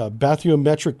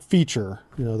bathymetric feature,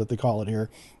 that they call it here.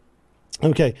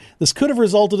 Okay, this could have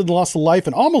resulted in the loss of life,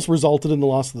 and almost resulted in the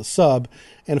loss of the sub.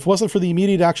 And if it wasn't for the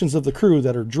immediate actions of the crew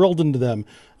that are drilled into them,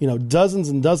 dozens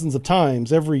and dozens of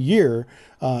times every year,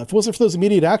 if it wasn't for those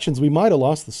immediate actions, we might have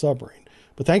lost the submarine.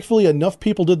 But thankfully, enough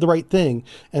people did the right thing,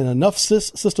 and enough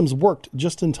systems worked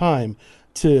just in time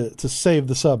to save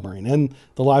the submarine and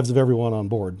the lives of everyone on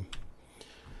board.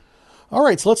 All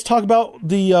right, so let's talk about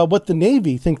what the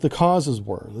Navy think the causes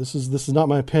were. This is not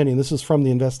my opinion. This is from the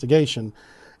investigation.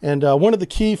 And one of the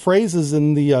key phrases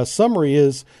in the summary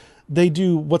is they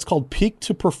do what's called peak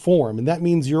to perform. And that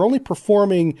means you're only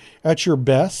performing at your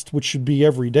best, which should be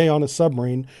every day on a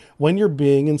submarine, when you're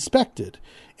being inspected.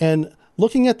 And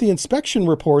looking at the inspection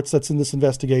reports that's in this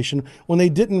investigation, when they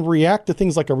didn't react to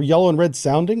things like a yellow and red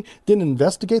sounding, didn't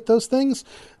investigate those things,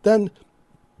 then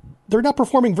they're not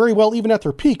performing very well even at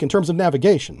their peak in terms of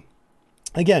navigation.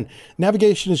 Again,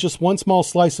 navigation is just one small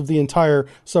slice of the entire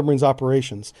submarine's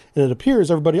operations, and it appears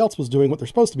everybody else was doing what they're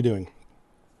supposed to be doing.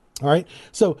 All right,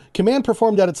 so command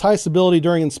performed at its highest ability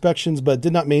during inspections, but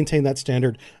did not maintain that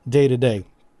standard day to day.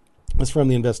 That's from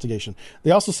the investigation.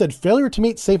 They also said failure to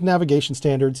meet safe navigation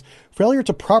standards, failure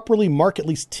to properly mark at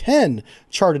least 10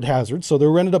 charted hazards, so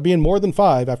there ended up being more than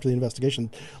 5 after the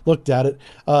investigation looked at it,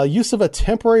 use of a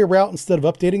temporary route instead of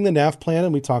updating the nav plan,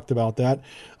 and we talked about that.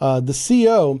 The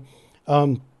CO...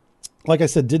 like I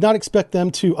said, did not expect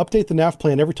them to update the nav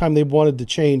plan every time they wanted to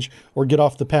change or get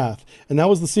off the path. And that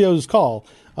was the CO's call.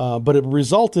 But it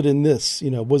resulted in this,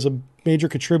 was a major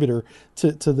contributor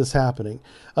to this happening.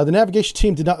 The navigation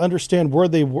team did not understand where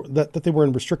they were, that they were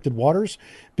in restricted waters,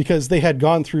 because they had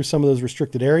gone through some of those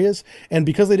restricted areas. And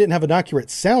because they didn't have an accurate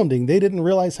sounding, they didn't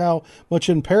realize how much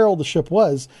in peril the ship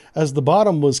was, as the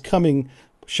bottom was coming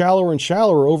shallower and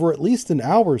shallower over at least an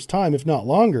hour's time, if not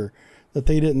longer, that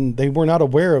they were not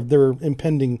aware of their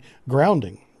impending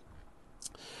grounding.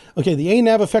 Okay, the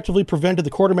ANAV effectively prevented the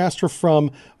quartermaster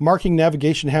from marking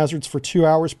navigation hazards for 2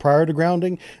 hours prior to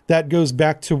grounding. That goes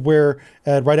back to where,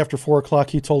 right after 4 o'clock,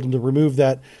 he told him to remove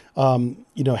that,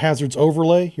 hazards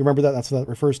overlay. You remember that? That's what that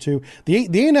refers to. The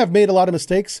ANAV made a lot of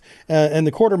mistakes, and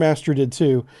the quartermaster did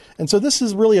too. And so this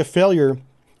is really a failure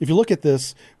if you look at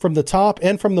this, from the top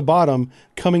and from the bottom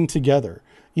coming together.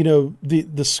 You know,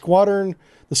 the squadron,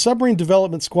 the submarine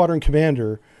development squadron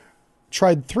commander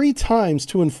tried 3 times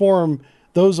to inform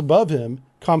those above him,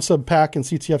 ComSub PAC and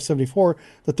CTF-74,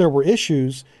 that there were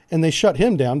issues, and they shut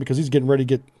him down because he's getting ready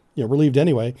to get relieved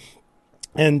anyway.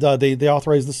 And they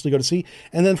authorized this to go to sea.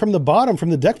 And then from the bottom,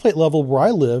 from the deck plate level where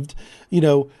I lived,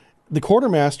 the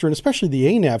quartermaster, and especially the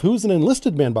ANAV, who's an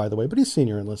enlisted man, by the way, but he's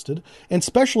senior enlisted and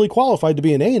specially qualified to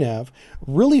be an ANAV,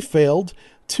 really failed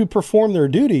to perform their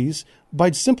duties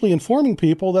by simply informing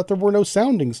people that there were no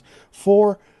soundings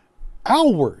for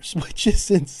hours, which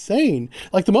is insane.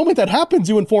 Like, the moment that happens,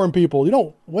 you inform people. You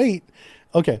don't wait.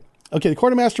 Okay, the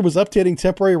quartermaster was updating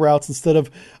temporary routes instead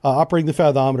of operating the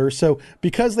fathometer. So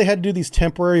because they had to do these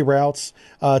temporary routes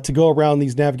to go around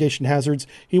these navigation hazards,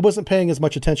 he wasn't paying as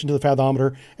much attention to the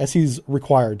fathometer as he's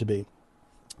required to be.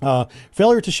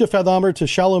 Failure to shift fathometer to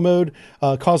shallow mode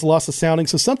caused loss of sounding.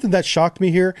 So something that shocked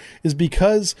me here is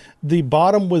because the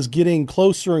bottom was getting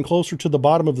closer and closer to the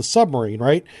bottom of the submarine,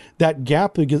 right? That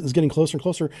gap is getting closer and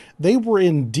closer. They were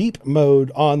in deep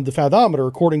mode on the fathometer,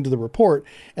 according to the report,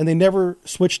 and they never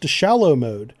switched to shallow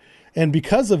mode. And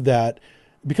because of that,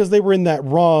 because they were in that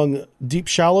wrong deep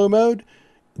shallow mode,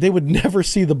 they would never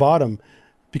see the bottom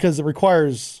because it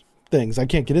requires things. I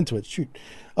can't get into it. Shoot.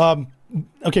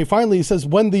 Okay, finally, he says,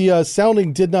 when the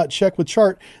sounding did not check with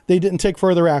chart, they didn't take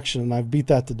further action, and I've beat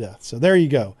that to death. So there you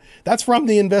go. That's from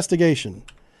the investigation.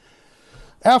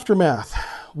 Aftermath.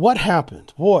 What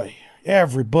happened? Boy,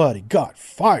 everybody got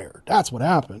fired. That's what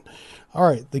happened. All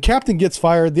right, the captain gets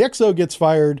fired. The XO gets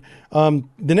fired. The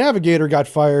navigator got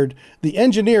fired. The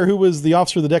engineer, who was the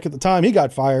officer of the deck at the time, he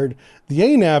got fired. The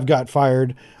ANAV got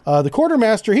fired. The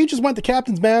quartermaster, he just went to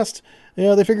captain's mast.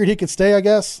 They figured he could stay, I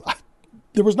guess.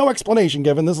 There was no explanation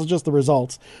given. This is just the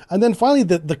results. And then finally,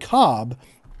 the COB.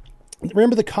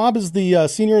 Remember, the COB is the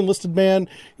senior enlisted man.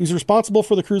 He's responsible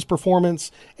for the crew's performance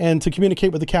and to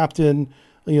communicate with the captain,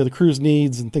 the crew's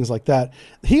needs and things like that.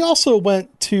 He also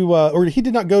went to, or he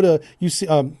did not go to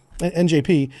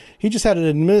NJP. He just had an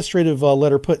administrative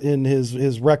letter put in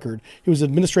his record. He was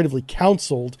administratively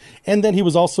counseled, and then he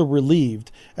was also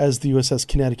relieved as the USS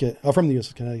Connecticut, from the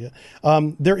USS Connecticut.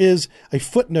 There is a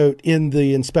footnote in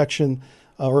the inspection,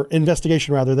 or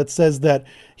investigation rather, that says that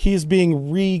he's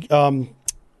being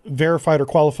verified or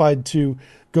qualified to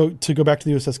go back to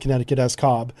the USS Connecticut as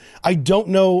COB. I don't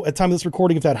know at the time of this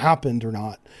recording if that happened or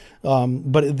not,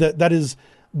 but that is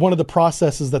one of the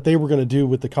processes that they were going to do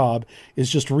with the COB, is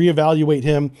just reevaluate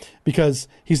him because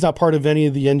he's not part of any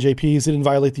of the NJPs. He didn't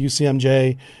violate the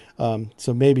UCMJ.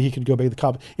 So maybe he could go back to the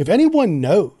COB. If anyone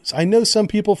knows, I know some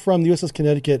people from the USS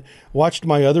Connecticut watched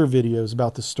my other videos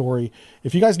about this story.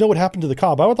 If you guys know what happened to the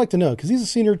COB, I would like to know, because he's a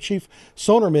senior chief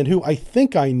sonarman who I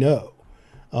think I know.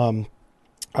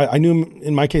 I knew him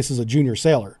in my case as a junior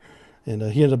sailor, and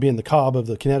he ended up being the COB of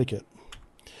the Connecticut.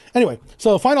 Anyway,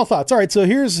 so final thoughts. All right, so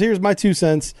here's my 2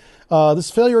 cents. This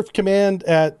failure of command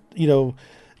at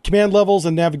command levels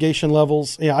and navigation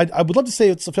levels. Yeah, I would love to say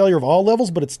it's a failure of all levels,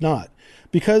 but it's not,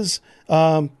 because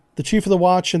the chief of the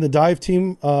watch and the dive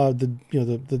team, not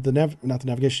the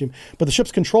navigation team, but the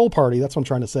ship's control party, that's what I'm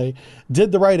trying to say,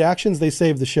 did the right actions. They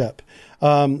saved the ship.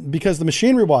 Because the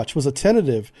machinery watch was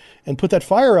attentive and put that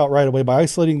fire out right away by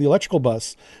isolating the electrical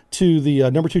bus to the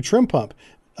number 2 trim pump.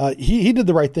 He did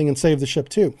the right thing and saved the ship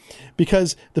too,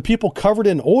 because the people covered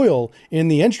in oil in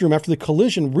the engine room after the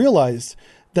collision realized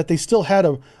that they still had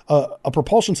a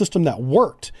propulsion system that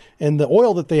worked, and the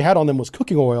oil that they had on them was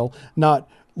cooking oil, not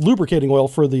lubricating oil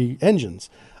for the engines.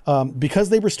 Because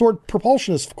they restored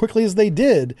propulsion as quickly as they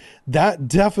did, that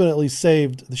definitely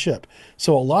saved the ship.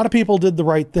 So a lot of people did the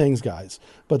right things, guys,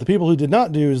 but the people who did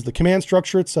not do is the command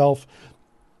structure itself,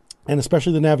 and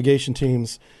especially the navigation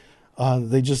teams.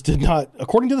 They just did not,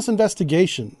 according to this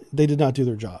investigation, they did not do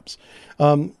their jobs.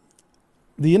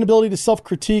 The inability to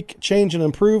self-critique, change, and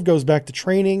improve goes back to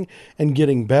training and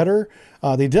getting better.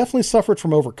 They definitely suffered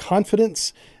from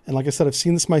overconfidence. And like I said, I've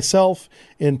seen this myself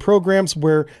in programs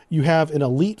where you have an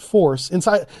elite force.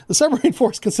 Inside, the submarine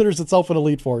force considers itself an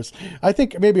elite force. I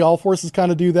think maybe all forces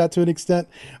kind of do that to an extent.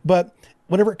 But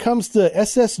whenever it comes to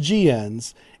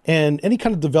SSGNs and any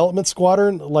kind of development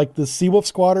squadron, like the Seawolf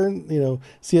Squadron,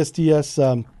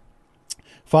 CSDS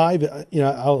 5,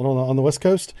 out on the West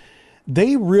Coast,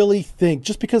 they really think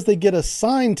just because they get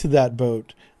assigned to that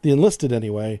boat, the enlisted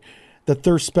anyway, that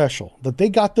they're special, that they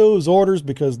got those orders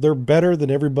because they're better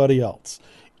than everybody else.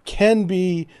 Can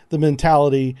be the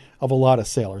mentality of a lot of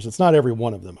sailors. It's not every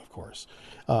one of them, of course.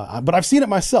 But I've seen it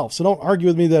myself, so don't argue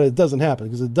with me that it doesn't happen,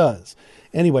 because it does.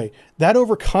 Anyway, that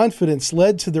overconfidence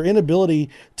led to their inability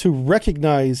to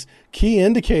recognize key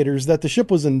indicators that the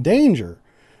ship was in danger.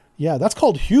 Yeah, that's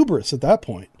called hubris at that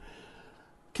point.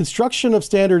 Construction of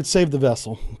standards saved the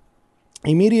vessel.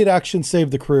 Immediate action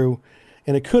saved the crew,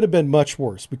 and it could have been much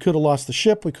worse. We could have lost the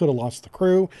ship, we could have lost the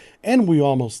crew, and we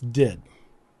almost did.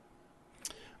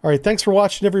 All right, thanks for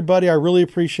watching, everybody. I really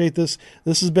appreciate this.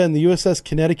 This has been the USS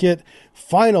Connecticut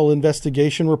final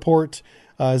investigation report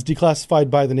as declassified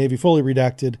by the Navy, fully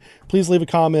redacted. Please leave a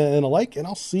comment and a like, and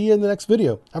I'll see you in the next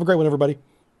video. Have a great one, everybody.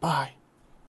 Bye.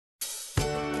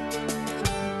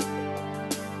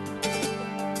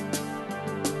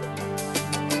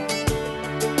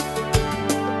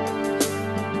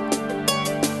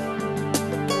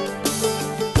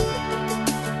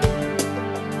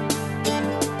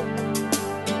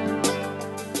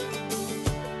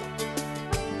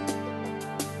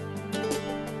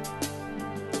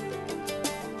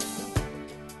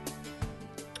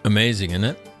 Amazing, isn't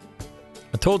it?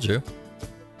 I told you.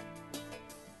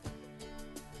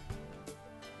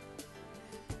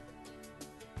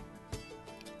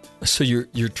 So you're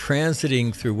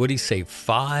transiting through, what do you say,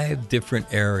 5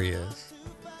 different areas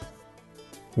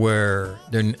where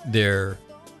their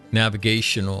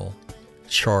navigational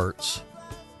charts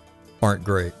aren't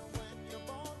great.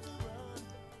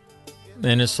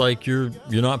 And it's like you're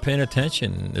not paying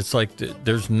attention. It's like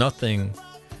there's nothing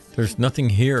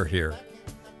here.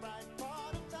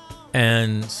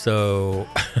 And so,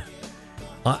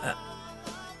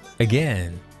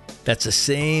 again, that's the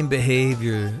same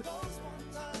behavior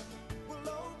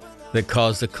that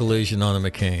caused the collision on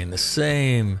the McCain. The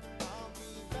same,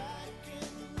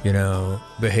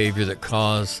 behavior that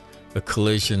caused the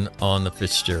collision on the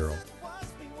Fitzgerald.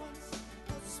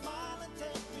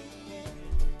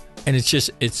 And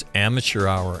it's amateur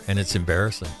hour, and it's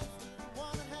embarrassing.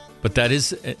 But that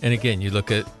is, and again, you look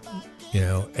at,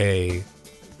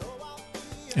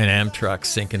 an Amtrak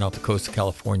sinking off the coast of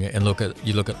California, and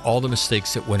you look at all the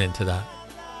mistakes that went into that.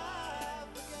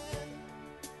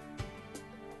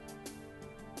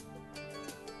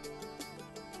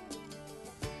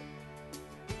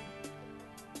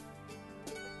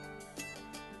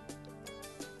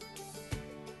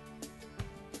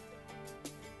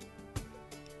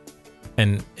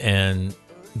 And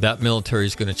that military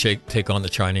is going to take on the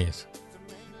Chinese.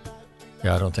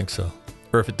 Yeah, I don't think so.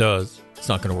 Or if it does, it's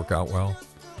not going to work out well.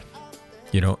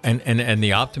 And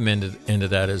the optimum end of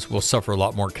that is we'll suffer a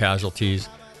lot more casualties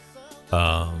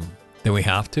than we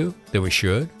have to, than we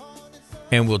should.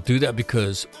 And we'll do that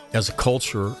because as a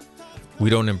culture, we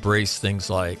don't embrace things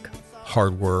like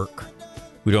hard work.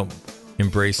 We don't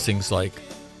embrace things like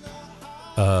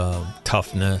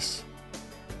toughness.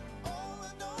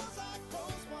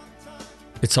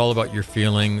 It's all about your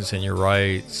feelings and your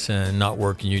rights and not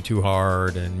working you too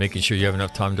hard and making sure you have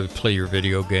enough time to play your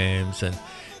video games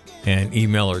and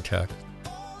email or text.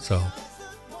 So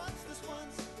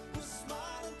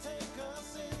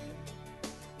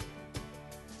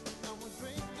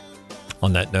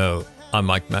on that note, I'm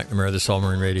Mike McNamara, this is All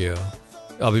Marine Radio.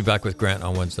 I'll be back with Grant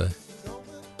on Wednesday.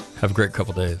 Have a great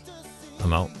couple days.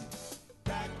 I'm out.